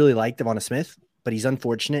 I really like Devonta Smith, but he's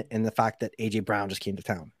unfortunate in the fact that AJ Brown just came to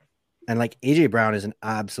town. And like AJ Brown is an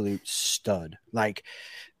absolute stud. Like,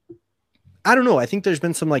 I don't know. I think there's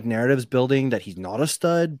been some like narratives building that he's not a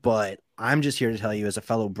stud, but I'm just here to tell you as a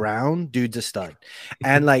fellow Brown, dude's a stud.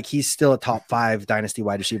 And like, he's still a top 5 dynasty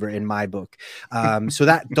wide receiver in my book. So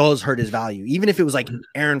that does hurt his value. Even if it was like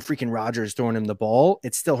Aaron freaking Rodgers throwing him the ball,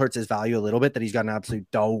 it still hurts his value a little bit that he's got an absolute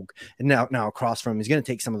dog. And now across from him, he's going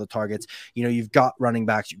to take some of the targets. You know, you've got running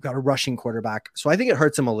backs, you've got a rushing quarterback. So I think it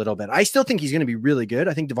hurts him a little bit. I still think he's going to be really good.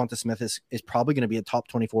 I think Devonta Smith is probably going to be a top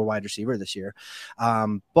 24 wide receiver this year.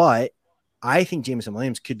 But I think Jameson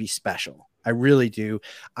Williams could be special. I really do.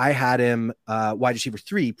 I had him wide receiver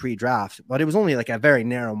 3 pre-draft, but it was only like a very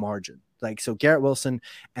narrow margin. Like, so Garrett Wilson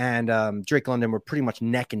and Drake London were pretty much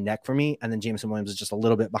neck and neck for me. And then Jameson Williams is just a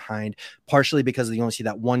little bit behind, partially because you only see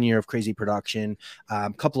that 1 year of crazy production,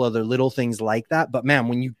 a couple other little things like that. But man,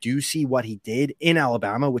 when you do see what he did in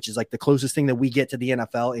Alabama, which is like the closest thing that we get to the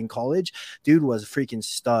NFL in college, dude was a freaking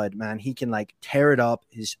stud, man. He can like tear it up.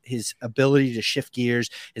 His ability to shift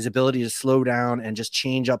gears, his ability to slow down and just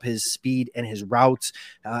change up his speed and his routes.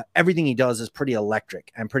 Everything he does is pretty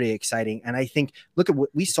electric and pretty exciting. And I think, look at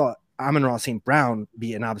what we saw Amon-Ra St. Brown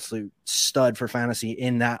be an absolute stud for fantasy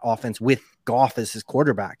in that offense with Goff as his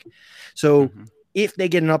quarterback. So if they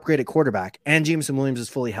get an upgraded quarterback and Jameson Williams is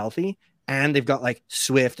fully healthy and they've got like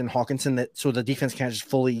Swift and Hawkinson, so the defense can't just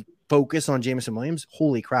fully focus on Jameson Williams,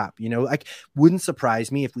 holy crap. You know, like, wouldn't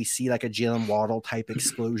surprise me if we see like a Jalen Waddle type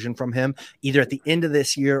explosion from him either at the end of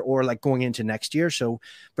this year or like going into next year. So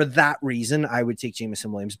for that reason, I would take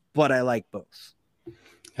Jameson Williams, but I like both.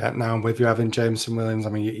 Yeah, now I'm with you, having Jameson Williams. I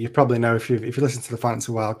mean, you probably know if you listen to the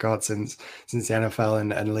Fantasy Wildcard since the NFL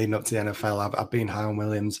and leading up to the NFL, I've been high on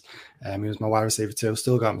Williams. He was my wide receiver 2.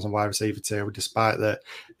 Still got him as a wide receiver 2, despite the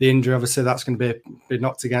injury. Obviously, that's going to be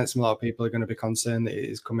knocked against him. A lot of people are going to be concerned that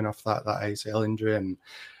he's coming off that ACL injury and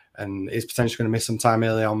he's potentially going to miss some time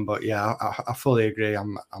early on. But yeah, I fully agree.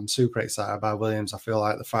 I'm super excited about Williams. I feel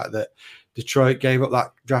like the fact that Detroit gave up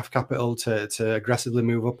that draft capital to aggressively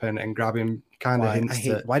move up and grab him kind of hints.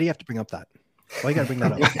 Why do you have to bring up that? Why you got to bring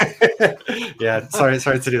that up? Yeah, sorry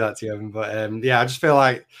to do that to you, but yeah, I just feel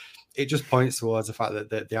like it just points towards the fact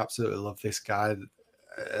that they absolutely love this guy.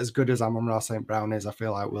 As good as Amon-Ra St. Brown is, I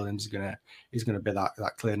feel like Williams is gonna be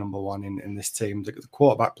that clear number 1 in this team. The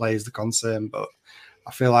quarterback play is the concern, but I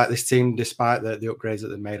feel like this team, despite the upgrades that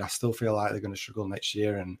they've made, I still feel like they're going to struggle next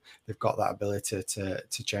year, and they've got that ability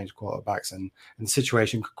to change quarterbacks, and the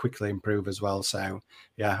situation could quickly improve as well. So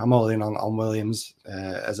yeah, I'm all in on Williams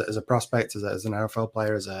as a prospect, as an NFL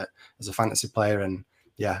player, as a fantasy player, and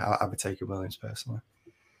yeah, I'll be taking Williams personally.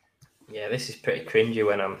 Yeah, this is pretty cringy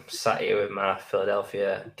when I'm sat here with my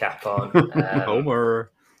Philadelphia cap on. Homer.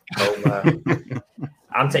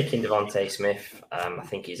 I'm taking Devonta Smith. I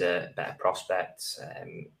think he's a better prospect.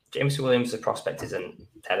 Jameson Williams, the prospect isn't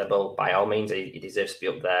terrible. By all means, he deserves to be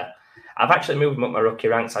up there. I've actually moved him up my rookie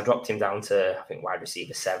ranks. I dropped him down to, I think, wide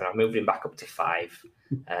receiver 7. I've moved him back up to 5.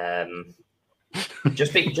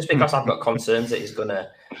 Just because I've got concerns that he's going to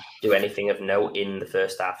do anything of note in the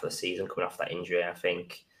first half of the season coming off that injury. I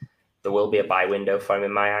think there will be a buy window for him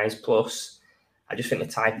in my eyes. Plus, I just think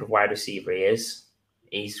the type of wide receiver he is,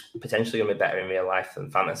 he's potentially going to be better in real life than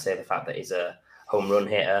fantasy. The fact that he's a home run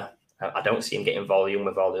hitter, I don't see him getting volume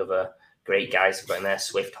with all the other great guys who've got in there,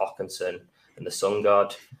 Swift, Hawkinson, and the Sun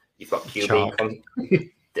God. You've got QB.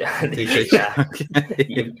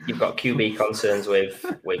 You've got QB concerns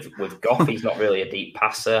with Goff. He's not really a deep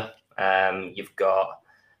passer. You've got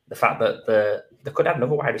the fact that they could have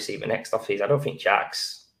another wide receiver next offseason. I don't think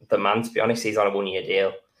Jack's the man, to be honest. He's on a 1-year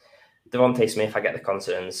deal. Devonta Smith, I get the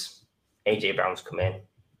concerns. AJ Brown's come in.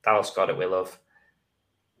 Dallas Goedert we love.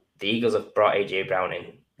 The Eagles have brought AJ Brown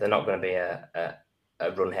in. They're not going to be a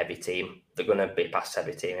run heavy team. They're going to be a pass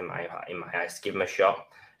heavy team in my eyes. To give them a shot,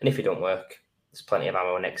 and if it don't work, there's plenty of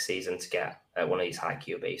ammo next season to get one of these high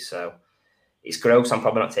QBs. So it's gross. I'm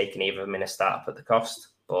probably not taking either of them in a startup at the cost,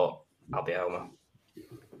 but I'll be Homer.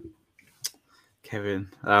 Kevin,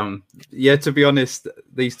 yeah. To be honest,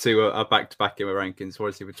 these two are back to back in my rankings.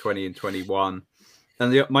 Obviously, with 20 and 21.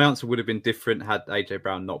 And my answer would have been different had AJ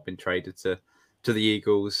Brown not been traded to the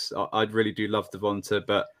Eagles. I really do love Devonta,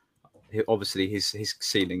 but obviously his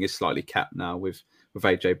ceiling is slightly capped now with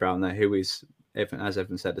AJ Brown there, who is, as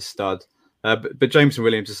Evan said, a stud. But Jameson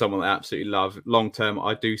Williams is someone that I absolutely love. Long term,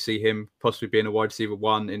 I do see him possibly being a wide receiver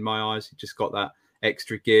 1 in my eyes. He just got that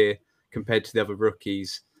extra gear compared to the other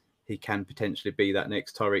rookies. he can potentially be that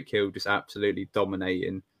next Tyreek Hill, just absolutely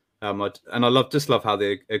dominating. I love how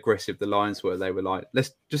aggressive the Lions were. They were like,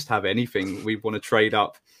 let's just have anything. We want to trade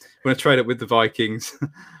up. We want to trade up with the Vikings.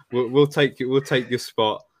 we'll take your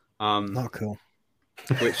spot. Not cool.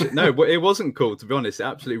 It wasn't cool, to be honest. It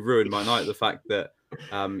absolutely ruined my night. The fact that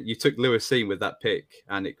you took Lewis Cine with that pick,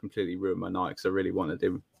 and it completely ruined my night because I really wanted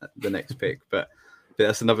him the next pick. But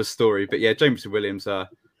that's another story. But yeah, Jameson Williams.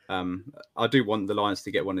 I do want the Lions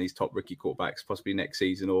to get one of these top rookie quarterbacks, possibly next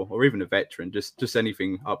season, or even a veteran. Just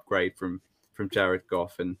anything upgrade from Jared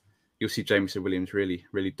Goff, and you'll see Jameson Williams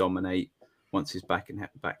really dominate once he's back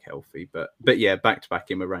healthy. But yeah, back to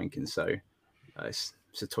back in my rankings. So it's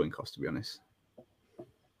a toying cost, to be honest.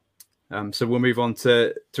 So we'll move on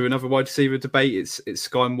to another wide receiver debate. It's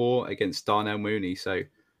Sky Moore against Darnell Mooney. So,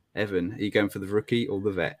 Evan, are you going for the rookie or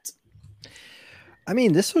the vet? I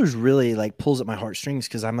mean, this was really like pulls at my heartstrings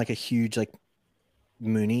because I'm like a huge like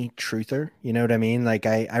Mooney truther. You know what I mean? Like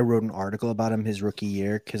I wrote an article about him his rookie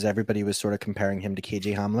year because everybody was sort of comparing him to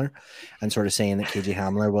KJ Hamler and sort of saying that KJ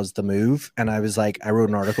Hamler was the move. And I was like, I wrote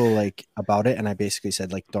an article like about it, and I basically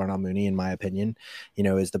said like Darnell Mooney, in my opinion,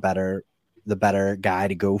 is the better guy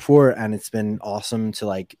to go for, and it's been awesome to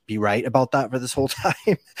like be right about that for this whole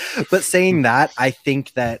time. But saying that, I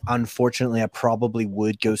think that unfortunately I probably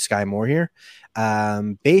would go Sky Moore here,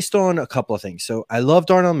 based on a couple of things. So I love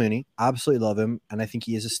Darnell Mooney, absolutely love him, and I think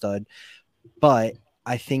he is a stud, but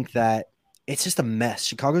I think that it's just a mess.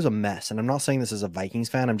 Chicago's a mess, and I'm not saying this as a Vikings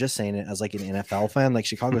fan, I'm just saying it as like an NFL fan. Like,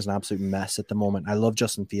 Chicago's an absolute mess at the moment. I love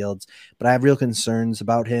Justin Fields, but I have real concerns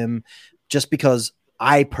about him just because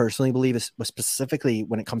I personally believe specifically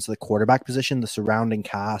when it comes to the quarterback position, the surrounding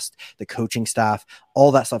cast, the coaching staff,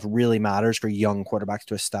 all that stuff really matters for young quarterbacks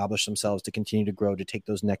to establish themselves, to continue to grow, to take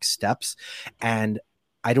those next steps. And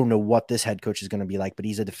I don't know what this head coach is going to be like, but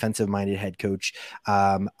he's a defensive-minded head coach.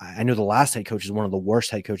 I know the last head coach is one of the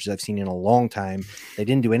worst head coaches I've seen in a long time. They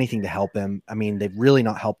didn't do anything to help him. I mean, they've really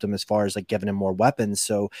not helped him as far as like giving him more weapons.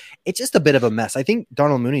 So it's just a bit of a mess. I think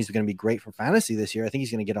Darnell Mooney is going to be great for fantasy this year. I think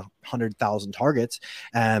he's going to get 100,000 targets,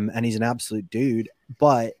 and he's an absolute dude.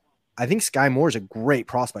 But I think Sky Moore is a great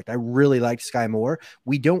prospect. I really like Sky Moore.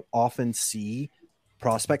 We don't often see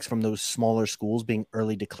prospects from those smaller schools being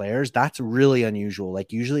early declares. That's really unusual.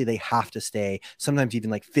 Like, usually they have to stay, sometimes even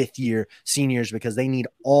like fifth year seniors, because they need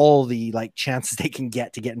all the like chances they can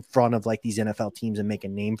get to get in front of like these NFL teams and make a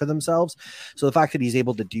name for themselves. So the fact that he's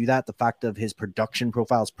able to do that, the fact of his production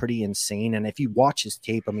profile is pretty insane. And if you watch his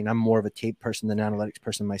tape, I mean, I'm more of a tape person than analytics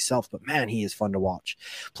person myself, but man, he is fun to watch.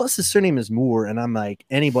 Plus his surname is Moore, and I'm like,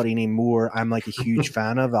 anybody named Moore, I'm like a huge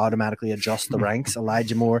fan of. Automatically adjust the ranks.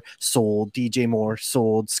 Elijah Moore, sold. DJ Moore, sold.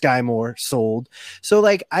 Sky Moore, sold. So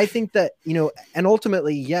like, I think that, and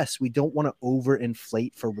ultimately, yes, we don't want to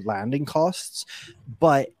overinflate for landing costs,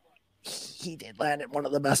 but he did land at one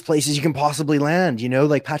of the best places you can possibly land.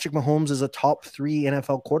 Like Patrick Mahomes is a top 3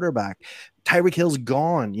 NFL quarterback. Tyreek Hill's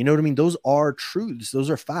gone. You know what I mean? Those are truths. Those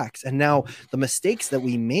are facts. And now the mistakes that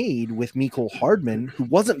we made with Mecole Hardman, who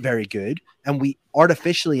wasn't very good, and we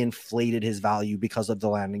artificially inflated his value because of the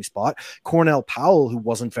landing spot. Cornell Powell, who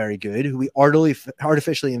wasn't very good, who we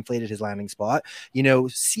artificially inflated his landing spot.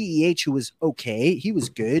 CEH, who was okay. He was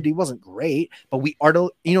good. He wasn't great, but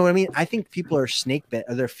you know what I mean? I think people are snake bit,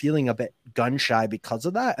 or they're feeling a bit gun shy because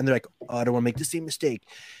of that. And they're like, oh, I don't want to make the same mistake.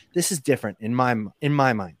 This is different in my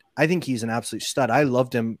mind. I think he's an absolute stud. I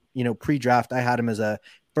loved him, pre-draft. I had him as a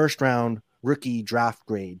first round rookie draft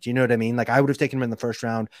grade. Do you know what I mean? Like, I would have taken him in the first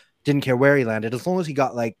round. Didn't care where he landed, as long as he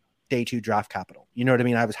got like day 2 draft capital. You know what I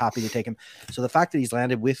mean? I was happy to take him. So the fact that he's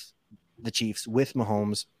landed with the Chiefs, with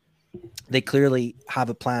Mahomes, they clearly have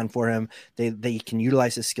a plan for him. They can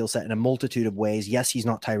utilize his skill set in a multitude of ways. Yes, he's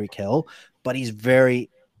not Tyreek Hill, but he's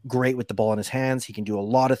very great with the ball in his hands. He can do a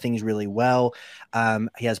lot of things really well.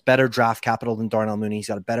 He has better draft capital than Darnell Mooney. He's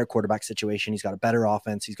got a better quarterback situation. He's got a better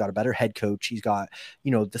offense. He's got a better head coach. He's got,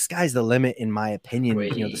 the sky's the limit, in my opinion.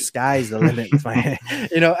 The sky's the limit.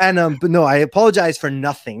 But no, I apologize for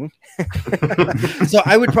nothing. So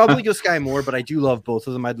I would probably go Sky Moore, but I do love both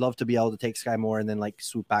of them. I'd love to be able to take Sky Moore and then like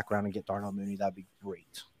swoop back around and get Darnell Mooney. That'd be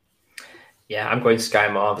great. Yeah, I'm going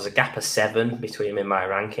Sky Moore. There's a gap of 7 between him and my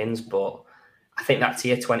rankings, but I think that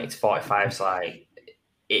tier 20 to 45 is like,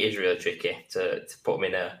 it is really tricky to put them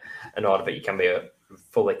in an order that you can be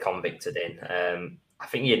fully convicted in. I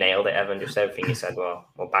think you nailed it, Evan. Just everything you said, well,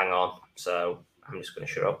 bang on. So I'm just going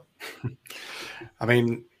to shut up. I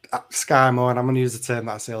mean, Sky Moore, and I'm going to use the term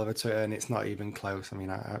that I say all over Twitter, and it's not even close. I mean,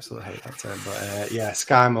 I absolutely hate that term. But yeah,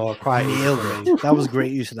 Sky Moore, quite easy for me. That was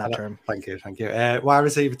great use of that term. Thank you. Wide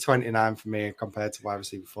receiver 29 for me compared to wide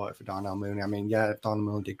receiver 40 for Darnell Mooney. I mean, yeah, Darnell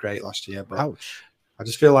Mooney did great last year, but I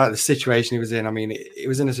just feel like the situation he was in, I mean, it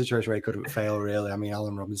was in a situation where he couldn't fail, really. I mean,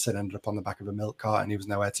 Allen Robinson ended up on the back of a milk cart and he was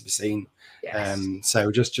nowhere to be seen. Yes. So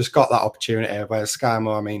just got that opportunity. Whereas Sky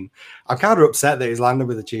Moore, I mean, I'm kind of upset that he's landed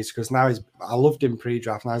with the Chiefs because now I loved him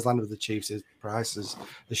pre-draft. Now he's landed with the Chiefs. His price is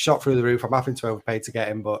shot through the roof. I'm happy to overpay to get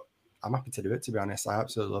him, but I'm happy to do it, to be honest. I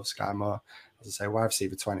absolutely love Sky Moore. As I say, wide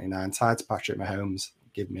receiver 29, tied to Patrick Mahomes.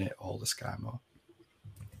 Give me all the Sky Moore.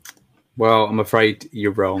 Well, I'm afraid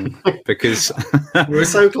you're wrong because we were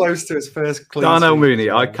so close to his first clean. Darnell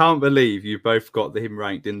Mooney, I can't believe you both got him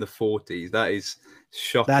ranked in the 40s. That is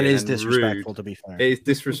shocking. That is and disrespectful, rude. to be fair. It is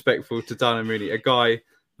disrespectful to Darnell Mooney, a guy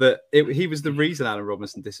that he was the reason Allen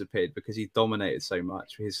Robinson disappeared because he dominated so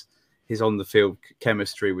much. His on the field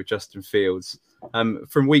chemistry with Justin Fields.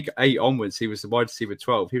 From week 8 onwards, he was the wide receiver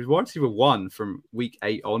 12. He was wide receiver 1 from week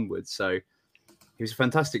 8 onwards. So he was a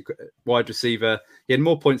fantastic wide receiver. He had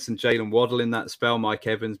more points than Jalen Waddle in that spell, Mike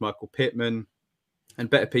Evans, Michael Pittman, and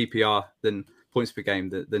better PPR than points per game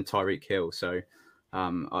than Tyreek Hill. So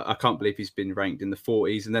I can't believe he's been ranked in the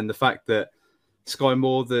 40s. And then the fact that Sky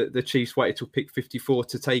Moore, the Chiefs waited till pick 54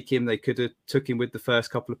 to take him. They could have took him with the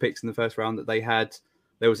first couple of picks in the first round that they had.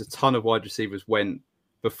 There was a ton of wide receivers went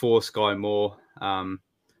before Sky Moore.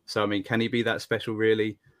 So, I mean, can he be that special,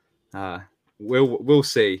 really? We'll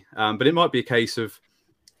see. But it might be a case of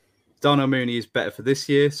Darnell Mooney is better for this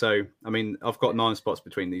year. So, I mean, I've got 9 spots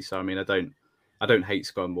between these. So, I mean, I don't hate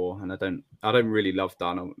Sky Moore, and I don't really love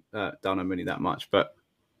Darnell Mooney that much. But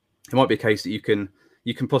it might be a case that you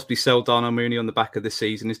can possibly sell Darnell Mooney on the back of this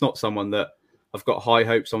season. It's not someone that I've got high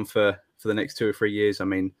hopes on for the next 2 or 3 years. I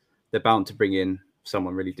mean, they're bound to bring in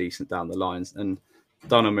someone really decent down the lines, and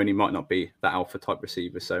Darnell Mooney might not be that alpha type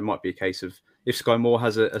receiver. So it might be a case of if Sky Moore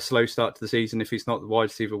has a slow start to the season, if he's not the wide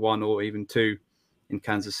receiver 1 or even 2 in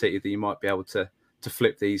Kansas City, that you might be able to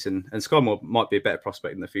flip these, and Sky Moore might be a better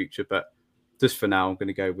prospect in the future. But just for now, I'm going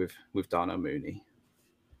to go with Darnell Mooney.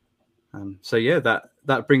 So yeah,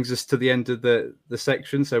 that brings us to the end of the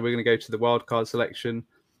section. So we're going to go to the wildcard selection,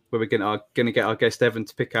 where we're going to get our guest Evan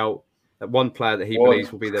to pick out that one player that he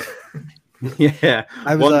believes will be the yeah.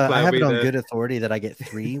 I have it on good authority that I get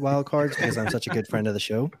 3 wild cards because I'm such a good friend of the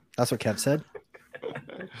show. That's what Kev said.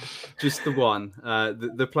 Just the one,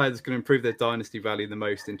 the player that's going to improve their dynasty value the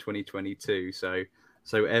most in 2022. So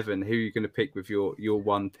Evan, who are you going to pick with your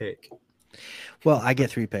one pick? Well, I get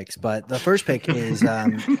 3 picks, but the first pick is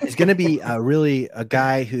going to be a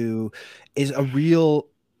guy who is a real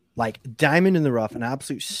diamond in the rough, an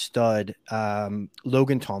absolute stud.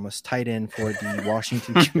 Logan Thomas, tight end for the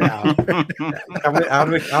Washington. How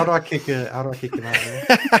do I kick him out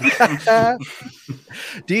there?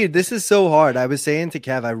 Dude, this is so hard. I was saying to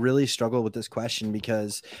Kev, I really struggle with this question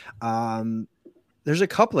because there's a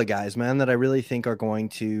couple of guys, man, that I really think are going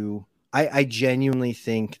to. I genuinely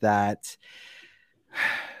think that.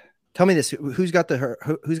 Tell me this: who's got the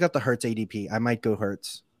Hurts ADP? I might go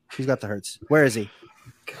Hurts. Who's got the Hurts? Where is he?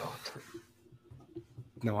 God.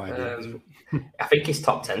 No idea. I think he's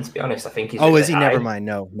top 10, to be honest. I think he's. Oh, is he? Never mind.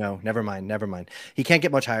 No, never mind. He can't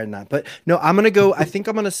get much higher than that. But no, I'm going to go. I think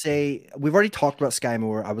I'm going to say we've already talked about Sky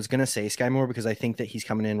Moore. I was going to say Sky Moore because I think that he's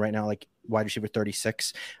coming in right now like wide receiver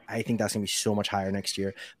 36. I think that's going to be so much higher next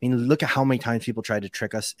year. I mean, look at how many times people tried to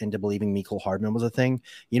trick us into believing Mecole Hardman was a thing.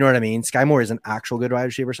 You know what I mean? Sky Moore is an actual good wide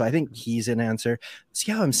receiver. So I think he's an answer.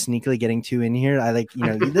 See how I'm sneakily getting 2 in here? I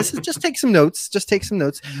this is just take some notes.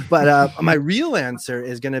 But my real answer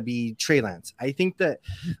is going to be Trey Lance. I think that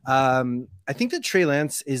Trey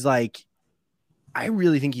Lance is I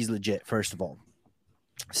really think he's legit, first of all.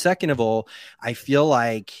 Second of all, I feel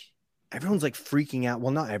like everyone's freaking out.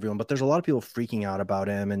 Well, not everyone, but there's a lot of people freaking out about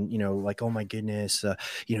him and, oh my goodness,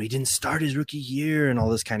 he didn't start his rookie year and all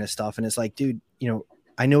this kind of stuff. And it's dude,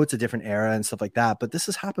 I know it's a different era and stuff like that, but this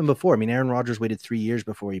has happened before. I mean, Aaron Rodgers waited 3 years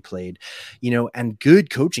before he played, and good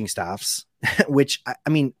coaching staffs, which I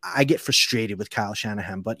mean, I get frustrated with Kyle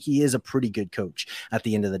Shanahan, but he is a pretty good coach at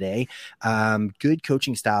the end of the day. Good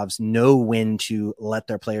coaching staffs know when to let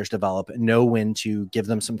their players develop, know when to give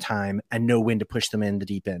them some time, and know when to push them in the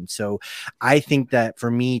deep end. So I think that for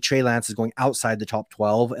me, Trey Lance is going outside the top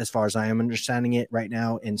 12 as far as I am understanding it right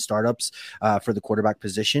now in startups for the quarterback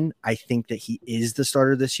position. I think that he is the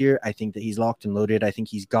starter this year. I think that he's locked and loaded. I think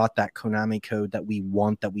he's got that Konami code that we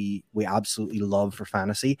want, that we absolutely love for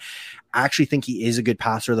fantasy. I actually think he is a good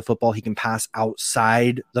passer of the football. He can pass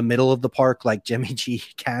outside the middle of the park like Jimmy G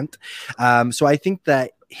can't. So I think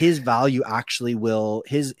that his value actually will,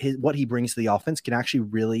 his what he brings to the offense can actually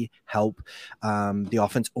really help the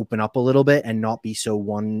offense open up a little bit and not be so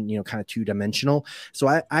one, kind of 2-dimensional.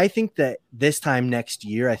 So I think that this time next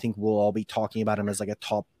year, I think we'll all be talking about him as a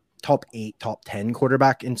top top 8, top 10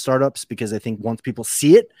 quarterback in startups, because I think once people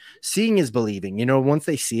see it, seeing is believing. Once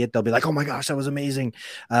they see it, they'll be like, oh my gosh, that was amazing.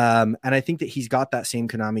 And I think that he's got that same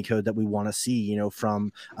Konami code that we want to see,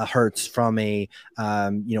 from a Hurts, from a,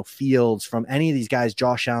 Fields, from any of these guys,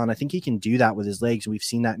 Josh Allen. I think he can do that with his legs. We've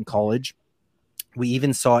seen that in college. We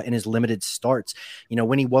even saw it in his limited starts.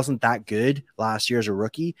 When he wasn't that good last year as a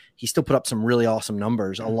rookie, he still put up some really awesome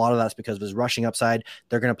numbers. A lot of that's because of his rushing upside.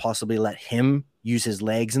 They're going to possibly let him use his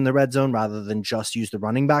legs in the red zone rather than just use the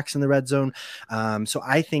running backs in the red zone. So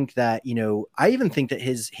I think that, I even think that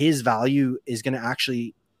his value is going to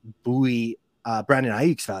actually buoy Brandon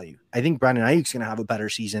Ayuk's value. I think Brandon Ayuk's going to have a better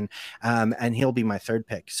season, and he'll be my third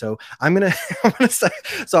pick. So I'm going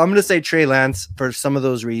to say Trey Lance for some of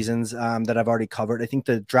those reasons that I've already covered. I think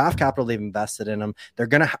the draft capital they've invested in him, they're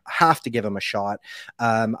going to have to give him a shot.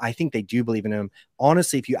 I think they do believe in him.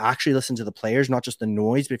 Honestly, if you actually listen to the players, not just the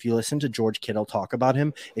noise, but if you listen to George Kittle talk about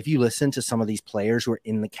him, if you listen to some of these players who are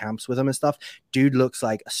in the camps with him and stuff, dude looks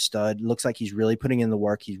like a stud, looks like he's really putting in the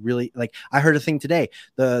work. He's really, like, I heard a thing today,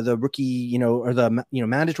 the rookie, or the,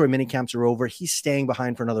 mandatory mini camps are over. He's staying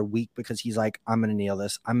behind for another week because he's like, I'm going to nail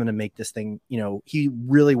this. I'm going to make this thing, he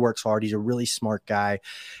really works hard. He's a really smart guy.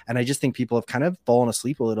 And I just think people have kind of fallen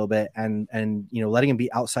asleep a little bit, and letting him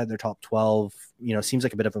be outside their top 12, seems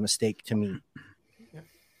like a bit of a mistake to me.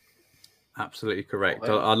 Absolutely correct.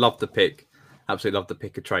 I love the pick. Absolutely love the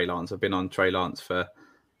pick of Trey Lance. I've been on Trey Lance for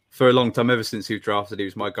a long time, ever since he was drafted. He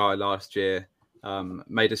was my guy last year.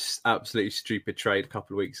 Made an absolutely stupid trade a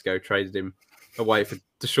couple of weeks ago. Traded him away for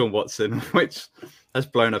Deshaun Watson, which has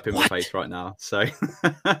blown up in my face right now. So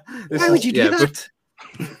why would you do that?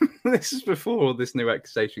 This is before all this new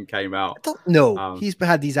accusation came out. No, he's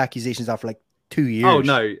had these accusations out for like 2 years. Oh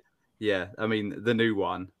no. Yeah, I mean, the new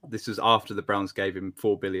one, this was after the Browns gave him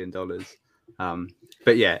 $4 billion.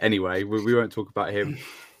 But yeah, anyway, we won't talk about him.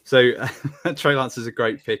 So Trey Lance is a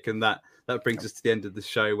great pick, and that brings us to the end of the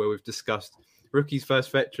show, where we've discussed rookies,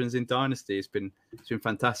 first veterans in Dynasty. It's been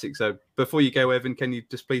fantastic. So before you go, Evan, can you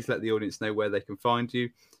just please let the audience know where they can find you?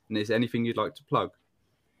 And is there anything you'd like to plug?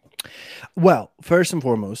 Well, first and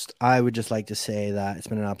foremost, I would just like to say that it's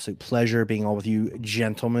been an absolute pleasure being on with you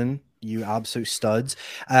gentlemen, you absolute studs.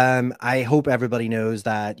 I hope everybody knows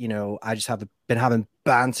that, I just been having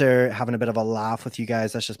banter, having a bit of a laugh with you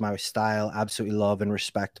guys. That's just my style. Absolutely love and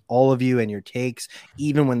respect all of you and your takes,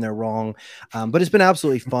 even when they're wrong. But it's been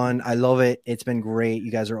absolutely fun. I love it. It's been great.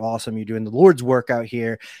 You guys are awesome. You're doing the Lord's work out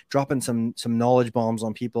here, dropping some knowledge bombs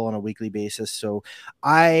on people on a weekly basis. So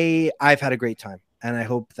I've had a great time. And I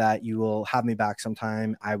hope that you will have me back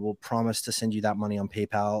sometime. I will promise to send you that money on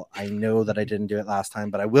PayPal. I know that I didn't do it last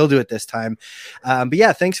time, but I will do it this time. But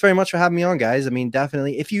yeah, thanks very much for having me on, guys. I mean,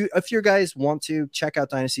 definitely, if you guys want to check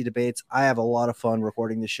out Dynasty Debates, I have a lot of fun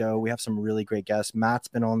recording the show. We have some really great guests. Matt's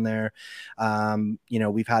been on there.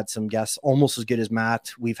 We've had some guests almost as good as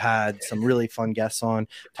Matt. We've had some really fun guests on,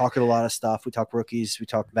 talking a lot of stuff. We talk rookies, we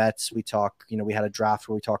talk vets, we talk, we had a draft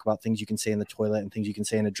where we talk about things you can say in the toilet and things you can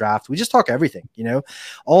say in a draft. We just talk everything,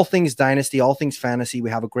 all things Dynasty, all things fantasy. We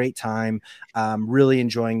have a great time. Really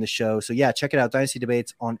enjoying the show. So yeah, check it out. Dynasty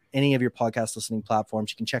Debates on any of your podcast listening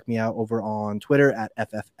platforms. You can check me out over on Twitter at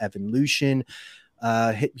FFEvanLucian.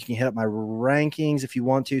 You can hit up my rankings if you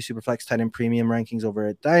want to. Superflex Tight End Premium rankings over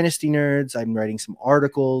at Dynasty Nerds. I'm writing some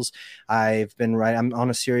articles. I'm on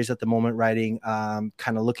a series at the moment writing,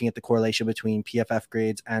 kind of looking at the correlation between PFF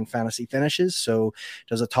grades and fantasy finishes. So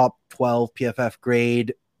does a top 12 PFF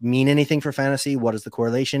grade mean anything for fantasy? What is the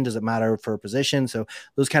correlation? Does it matter for a position? So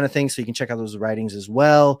those kind of things. So you can check out those writings as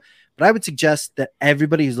well. But I would suggest that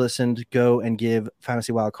everybody who's listened go and give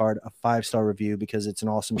Fantasy Wildcard a 5-star review, because it's an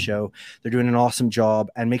awesome show. They're doing an awesome job,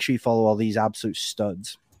 and make sure you follow all these absolute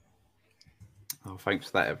studs. Oh, thanks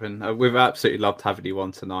for that, Evan. We've absolutely loved having you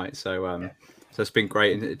on tonight. So it's been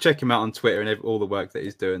great, and check him out on Twitter and all the work that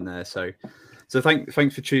he's doing there. So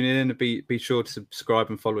thanks for tuning in, and be sure to subscribe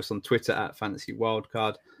and follow us on Twitter at Fantasy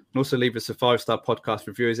Wildcard. And also leave us a 5-star podcast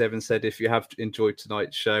review, as Evan said, if you have enjoyed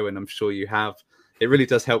tonight's show, and I'm sure you have. It really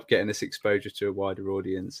does help getting this exposure to a wider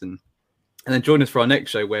audience. And then join us for our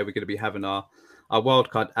next show, where we're going to be having our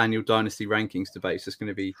Wildcard annual Dynasty rankings debate. So it's going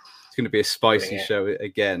to be a spicy show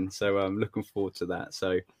again. So I'm looking forward to that.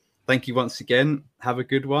 So thank you once again. Have a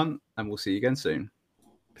good one, and we'll see you again soon.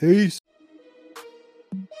 Peace.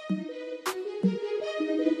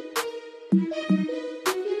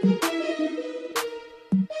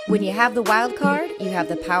 When you have the wild card, you have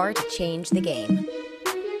the power to change the game.